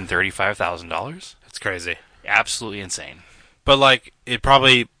 $235,000. That's crazy. Absolutely insane. But it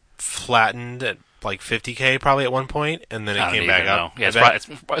probably flattened at like $50K probably at one point, and then it came back up. Yeah,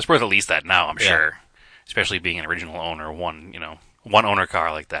 it's worth at least that now, I'm sure. Especially being an original owner, one owner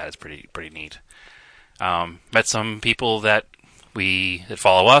car like that is pretty neat. Met some people that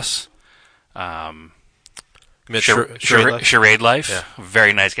follow us. Charade Life. Yeah.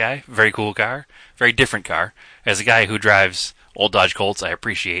 Very nice guy. Very cool car. Very different car. As a guy who drives old Dodge Colts, I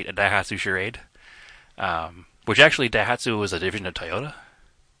appreciate a Daihatsu Charade. Which actually Daihatsu was a division of Toyota.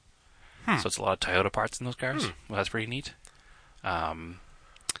 So it's a lot of Toyota parts in those cars. Well, that's pretty neat. I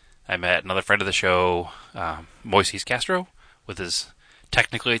met another friend of the show, Moises Castro, with his,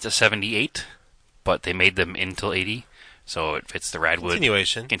 technically it's a 78, but they made them until 80, so it fits the Radwood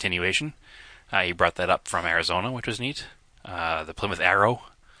continuation. He brought that up from Arizona, which was neat. The Plymouth Arrow.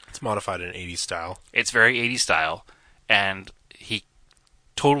 It's modified in 80s style. It's very 80s style, and he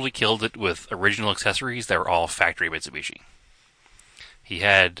totally killed it with original accessories that were all factory Mitsubishi. He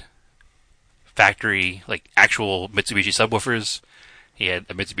had factory, actual Mitsubishi subwoofers. He had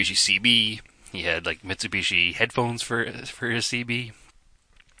a Mitsubishi CB. He had, Mitsubishi headphones for his CB.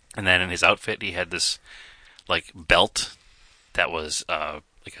 And then in his outfit, he had this, belt that was, a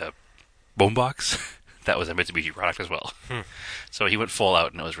boombox that was a Mitsubishi product as well. So he went full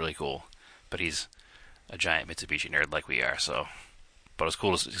out, and it was really cool. But he's a giant Mitsubishi nerd like we are, so... But it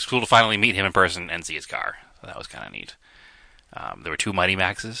was cool to finally meet him in person and see his car. So that was kind of neat. There were 2 Mighty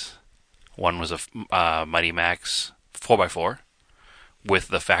Maxes. One was a Mighty Max 4x4 with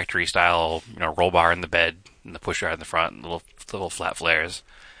the factory style, roll bar in the bed and the pusher in the front and little flat flares.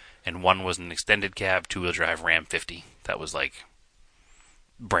 And one was an extended cab 2-wheel drive Ram 50 that was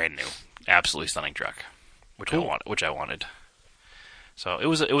brand new, absolutely stunning truck, which I wanted. So it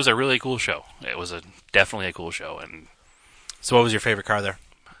was a really cool show. It was definitely a cool show. And so, what was your favorite car there?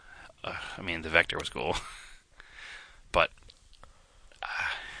 The Vector was cool, but.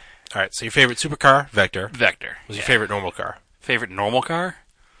 All right, so your favorite supercar, Vector. Vector. Was your favorite normal car? Favorite normal car?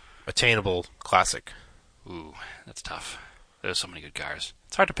 Attainable classic. Ooh, that's tough. There's so many good cars.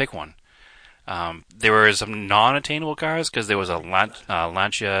 It's hard to pick one. There were some non-attainable cars because there was a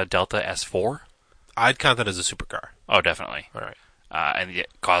Lancia Delta S4. I'd count that as a supercar. Oh, definitely. All right. And the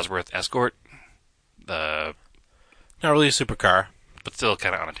Cosworth Escort. Not really a supercar. but still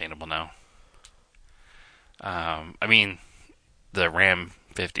kind of unattainable now. I mean, the Ram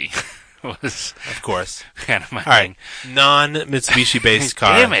 50 was, Of course. kind of my All right. thing. Non-Mitsubishi based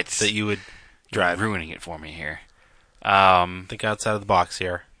car Damn it. that you would drive. Ruining it for me here. Think outside of the box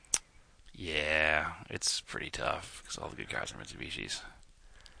here. Yeah, it's pretty tough because all the good cars are Mitsubishis.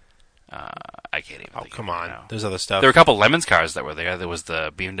 I can't even. Oh, think come of it on. now. There's other stuff. There were a couple Lemons cars that were there. There was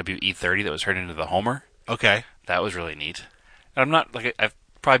the BMW E30 that was turned into the Homer. Okay. That was really neat. And I'm not like I've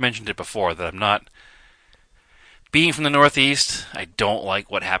probably mentioned it before that I'm not. Being from the Northeast, I don't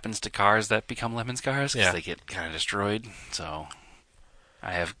like what happens to cars that become Lemons cars because Yeah. they get kind of destroyed. So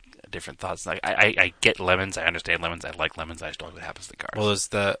I have different thoughts. Like I get Lemons, I understand Lemons, I like Lemons. I just don't like what happens to cars. Well, there's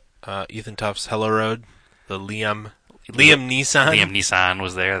the Ethan Tufts Hello Road, the Liam Nissan. Liam Nissan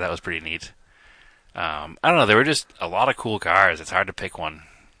was there. That was pretty neat. I don't know. There were just a lot of cool cars. It's hard to pick one.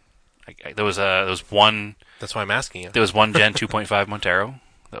 There was one That's why I'm asking you. Gen 2.5 Montero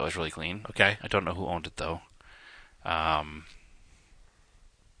that was really clean. Okay. I don't know who owned it though. Come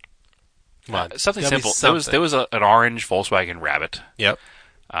on. Something Gotta be simple. There was an orange Volkswagen Rabbit. Yep.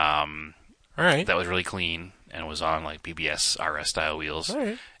 All right. That was really clean and was on like PBS RS style wheels. All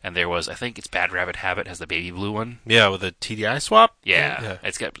right. And there was, I think it's Bad Rabbit Habit has the baby blue one. Yeah, with a TDI swap. Yeah.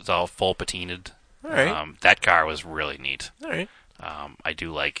 It's all full patinaed. All right. That car was really neat. All right. I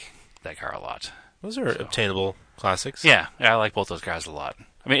do like that car a lot. Those are obtainable classics. Yeah, I like both those cars a lot.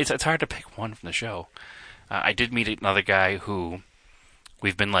 I mean, it's hard to pick one from the show. I did meet another guy who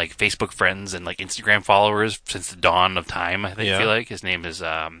we've been like Facebook friends and like Instagram followers since the dawn of time. I feel like his name is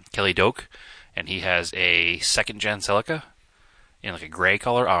Kelly Doak, and he has a second-gen Celica in like a gray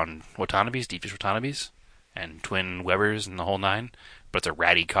color on Watanabes, deep dish Watanabes, and twin Webers and the whole nine. But it's a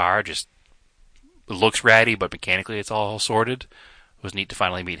ratty car. Just it looks ratty, but mechanically it's all sorted. It was neat to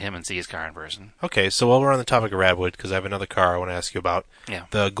finally meet him and see his car in person. Okay, so while we're on the topic of Radwood, because I have another car I want to ask you about. Yeah.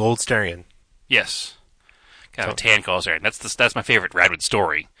 The Gold Starion. Yes. Kind of a tan color there. That's my favorite Radwood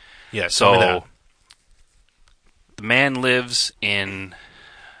story. Yeah, tell me So that. the man lives in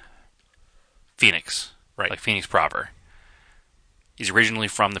Phoenix, Right. like Phoenix proper. He's originally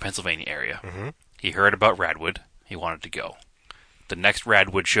from the Pennsylvania area. Mm-hmm. He heard about Radwood. He wanted to go. The next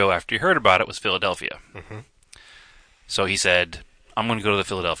Radwood show after he heard about it was Philadelphia. Mm-hmm. So he said, I'm going to go to the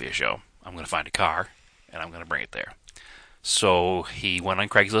Philadelphia show. I'm going to find a car, and I'm going to bring it there. So he went on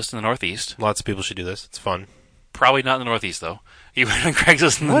Craigslist in the Northeast. Lots of people should do this. It's fun. Probably not in the Northeast, though. He went on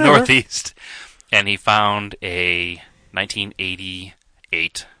Craigslist in the Whatever. Northeast, and he found a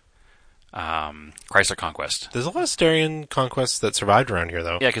 1988 Chrysler Conquest. There's a lot of Starion Conquests that survived around here,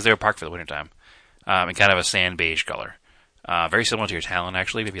 though. Yeah, because they were parked for the wintertime. In kind of a sand beige color. Very similar to your Talon,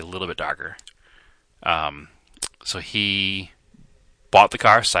 actually, maybe a little bit darker. So he bought the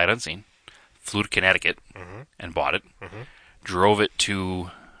car sight unseen, flew to Connecticut, and bought it, drove it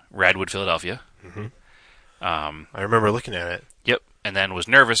to Radwood, Philadelphia. I remember looking at it. Yep, and then was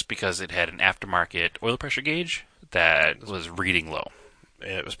nervous because it had an aftermarket oil pressure gauge that was reading low.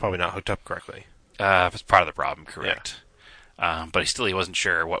 It was probably not hooked up correctly. That's part of the problem, correct. But he wasn't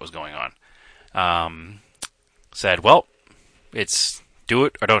sure what was going on. Said, well, it's do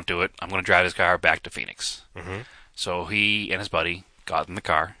it or don't do it. I'm going to drive his car back to Phoenix. Mm-hmm. So he and his buddy got in the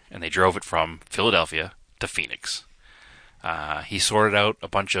car, and they drove it from Philadelphia to Phoenix. He sorted out a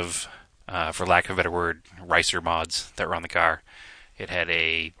bunch of, for lack of a better word, ricer mods that were on the car. It had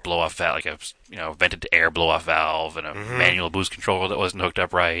a blow-off valve, like a vented-to-air blow-off valve, and a manual boost controller that wasn't hooked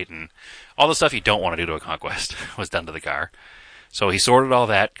up right, and all the stuff you don't want to do to a Conquest was done to the car. So he sorted all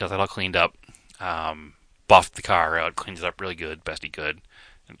that, got that all cleaned up, buffed the car out, cleaned it up really good, best he could.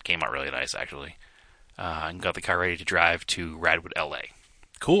 It came out really nice, actually. And got the car ready to drive to Radwood, LA.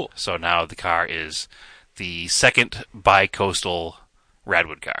 Cool. So now the car is the second bi-coastal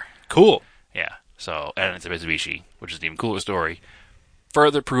Radwood car. Cool. Yeah. So, and it's a Mitsubishi, which is an even cooler story.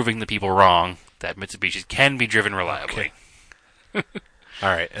 Further proving the people wrong that Mitsubishis can be driven reliably. Okay. All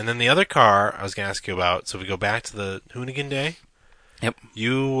right, and then the other car I was going to ask you about. So we go back to the Hoonigan day. Yep.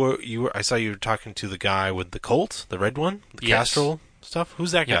 You were. I saw you were talking to the guy with the Colt, the red one, the Yes. Castrol stuff.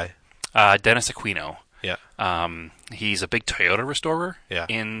 Who's that Yep. guy? Dennis Aquino. Yeah. He's a big Toyota restorer Yeah.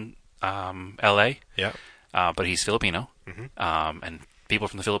 in LA, Yeah. but he's Filipino. And people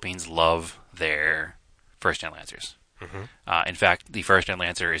from the Philippines love their first-gen Lancers. In fact, the first-gen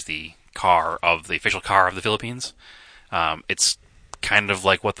Lancer is the official car of the Philippines. It's kind of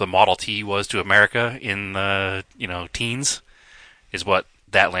like what the Model T was to America in the teens, is what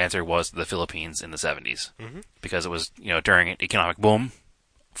that Lancer was to the Philippines in the 70s. Because it was during an economic boom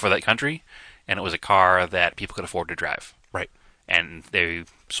for that country, and it was a car that people could afford to drive. Right. And they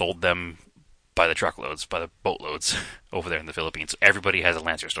sold them by the truckloads, by the boatloads over there in the Philippines. So everybody has a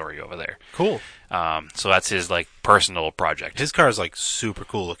Lancer story over there. Cool. So that's his like personal project. His car is like super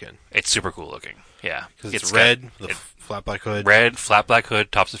cool looking. It's super cool looking. Yeah, Because it's red, with a flat black hood. red, flat black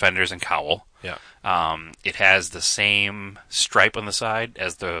hood, top suspenders, and cowl. Yeah. It has the same stripe on the side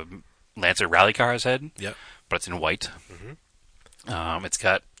as the Lancer rally car's head. Yep. But it's in white. It's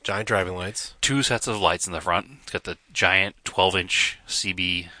got Giant driving lights. 2 sets of lights in the front. It's got the giant 12-inch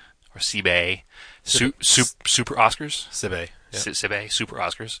CB or CBA Super Oscars. Cibe. Yeah. CBA Super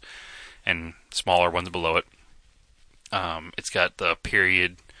Oscars, and smaller ones below it. It's got the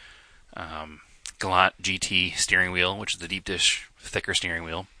period Galant GT steering wheel, which is the deep dish, thicker steering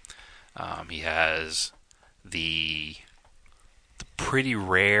wheel. He has the pretty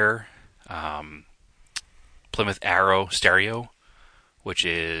rare Plymouth Arrow stereo, which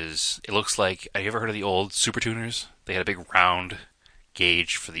is, it looks like, have you ever heard of the old Super Tuners? They had a big round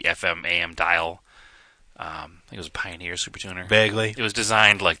gauge for the FM AM dial. I think it was a Pioneer Super Tuner. Vaguely. It was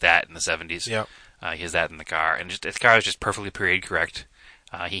designed like that in the 70s. Yep. He has that in the car, and the car is just perfectly period correct.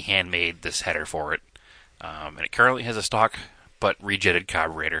 He handmade this header for it, and it currently has a stock but rejetted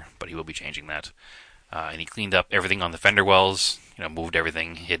carburetor, but he will be changing that. And he cleaned up everything on the fender wells, moved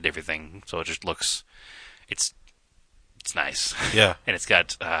everything, hid everything, so it just looks, it's nice. Yeah. And it's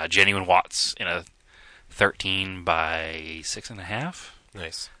got genuine watts in a 13 by 6.5,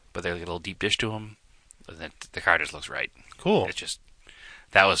 Nice. but they're a little deep dish to them. The car just looks right. Cool. It's just,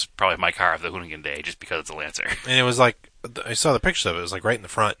 that was probably my car of the Hoonigan day, just because it's a Lancer. And it was like, I saw the pictures of it. It was like right in the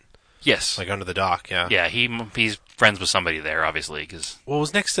front, Yes. like under the dock. Yeah. Yeah, he's friends with somebody there, obviously, because What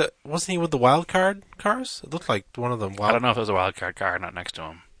was next to? Wasn't he with the wild card cars? It looked like one of them. I don't know if it was a wild card car not next to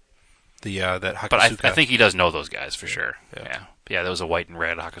him. That Hakasuka. But I think he does know those guys for sure. Yeah. Yeah, there was a white and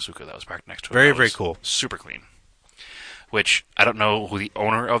red Hakasuka that was parked next to him. Very, That very was cool. Super clean. Which, I don't know who the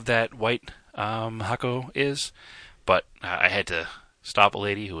owner of that white Hako is, but I had to stop a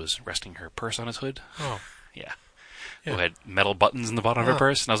lady who was resting her purse on his hood. Oh. Yeah. Yeah. Who had metal buttons in the bottom of her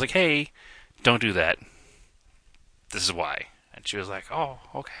purse. And I was like, hey, don't do that. This is why. And she was like, oh,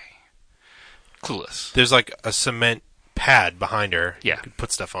 okay. Clueless. There's like a cement pad behind her. Yeah. You could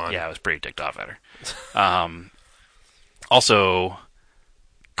put stuff on. Yeah, I was pretty ticked off at her. Also,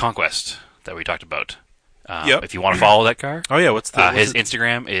 Conquest that we talked about. Yep. If you want to follow that car, Oh yeah. What's his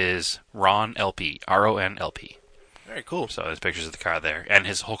Instagram is RonLP, RONLP. Very cool. So there's pictures of the car there, and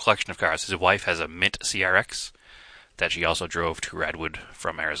his whole collection of cars. His wife has a mint CRX that she also drove to Radwood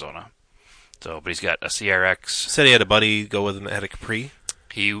from Arizona. So, but he's got a CRX. Said he had a buddy go with him that had a Capri.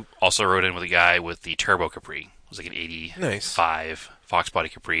 He also rode in with a guy with the Turbo Capri. It was like an 85 Nice. Fox Body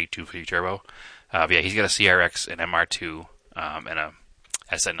Capri 250 Turbo. But yeah, he's got a CRX, an MR2, and a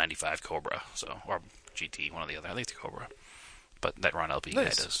SN95 Cobra. So, or GT, one or the other. I think it's a Cobra. But that Ron LP guy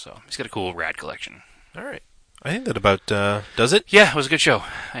Nice. does. So he's got a cool rad collection. All right. I think that about does it. Yeah, it was a good show.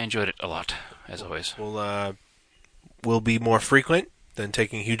 I enjoyed it a lot, as always. We'll be more frequent than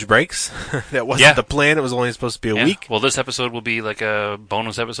taking huge breaks. That wasn't the plan. It was only supposed to be a week. Well, this episode will be like a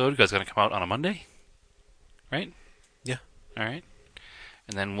bonus episode because it's going to come out on a Monday. Right? Yeah. All right.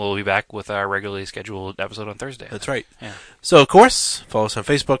 And then we'll be back with our regularly scheduled episode on Thursday. That's right. Yeah. So, of course, follow us on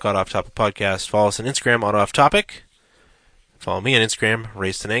Facebook, Auto Off Topic Podcast. Follow us on Instagram, Auto Off Topic. Follow me on Instagram,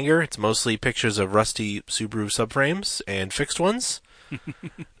 Raised in Anger. It's mostly pictures of rusty Subaru subframes and fixed ones.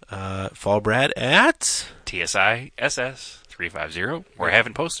 Follow Brad at... TSI SS 350. Where I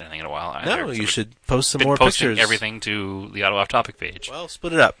haven't posted anything in a while either. No, So you we've should post some been more posting pictures. everything to the Auto Off Topic page. Well,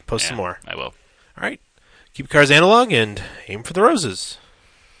 split it up. Post some more. I will. All right. Keep your cars analog and aim for the roses.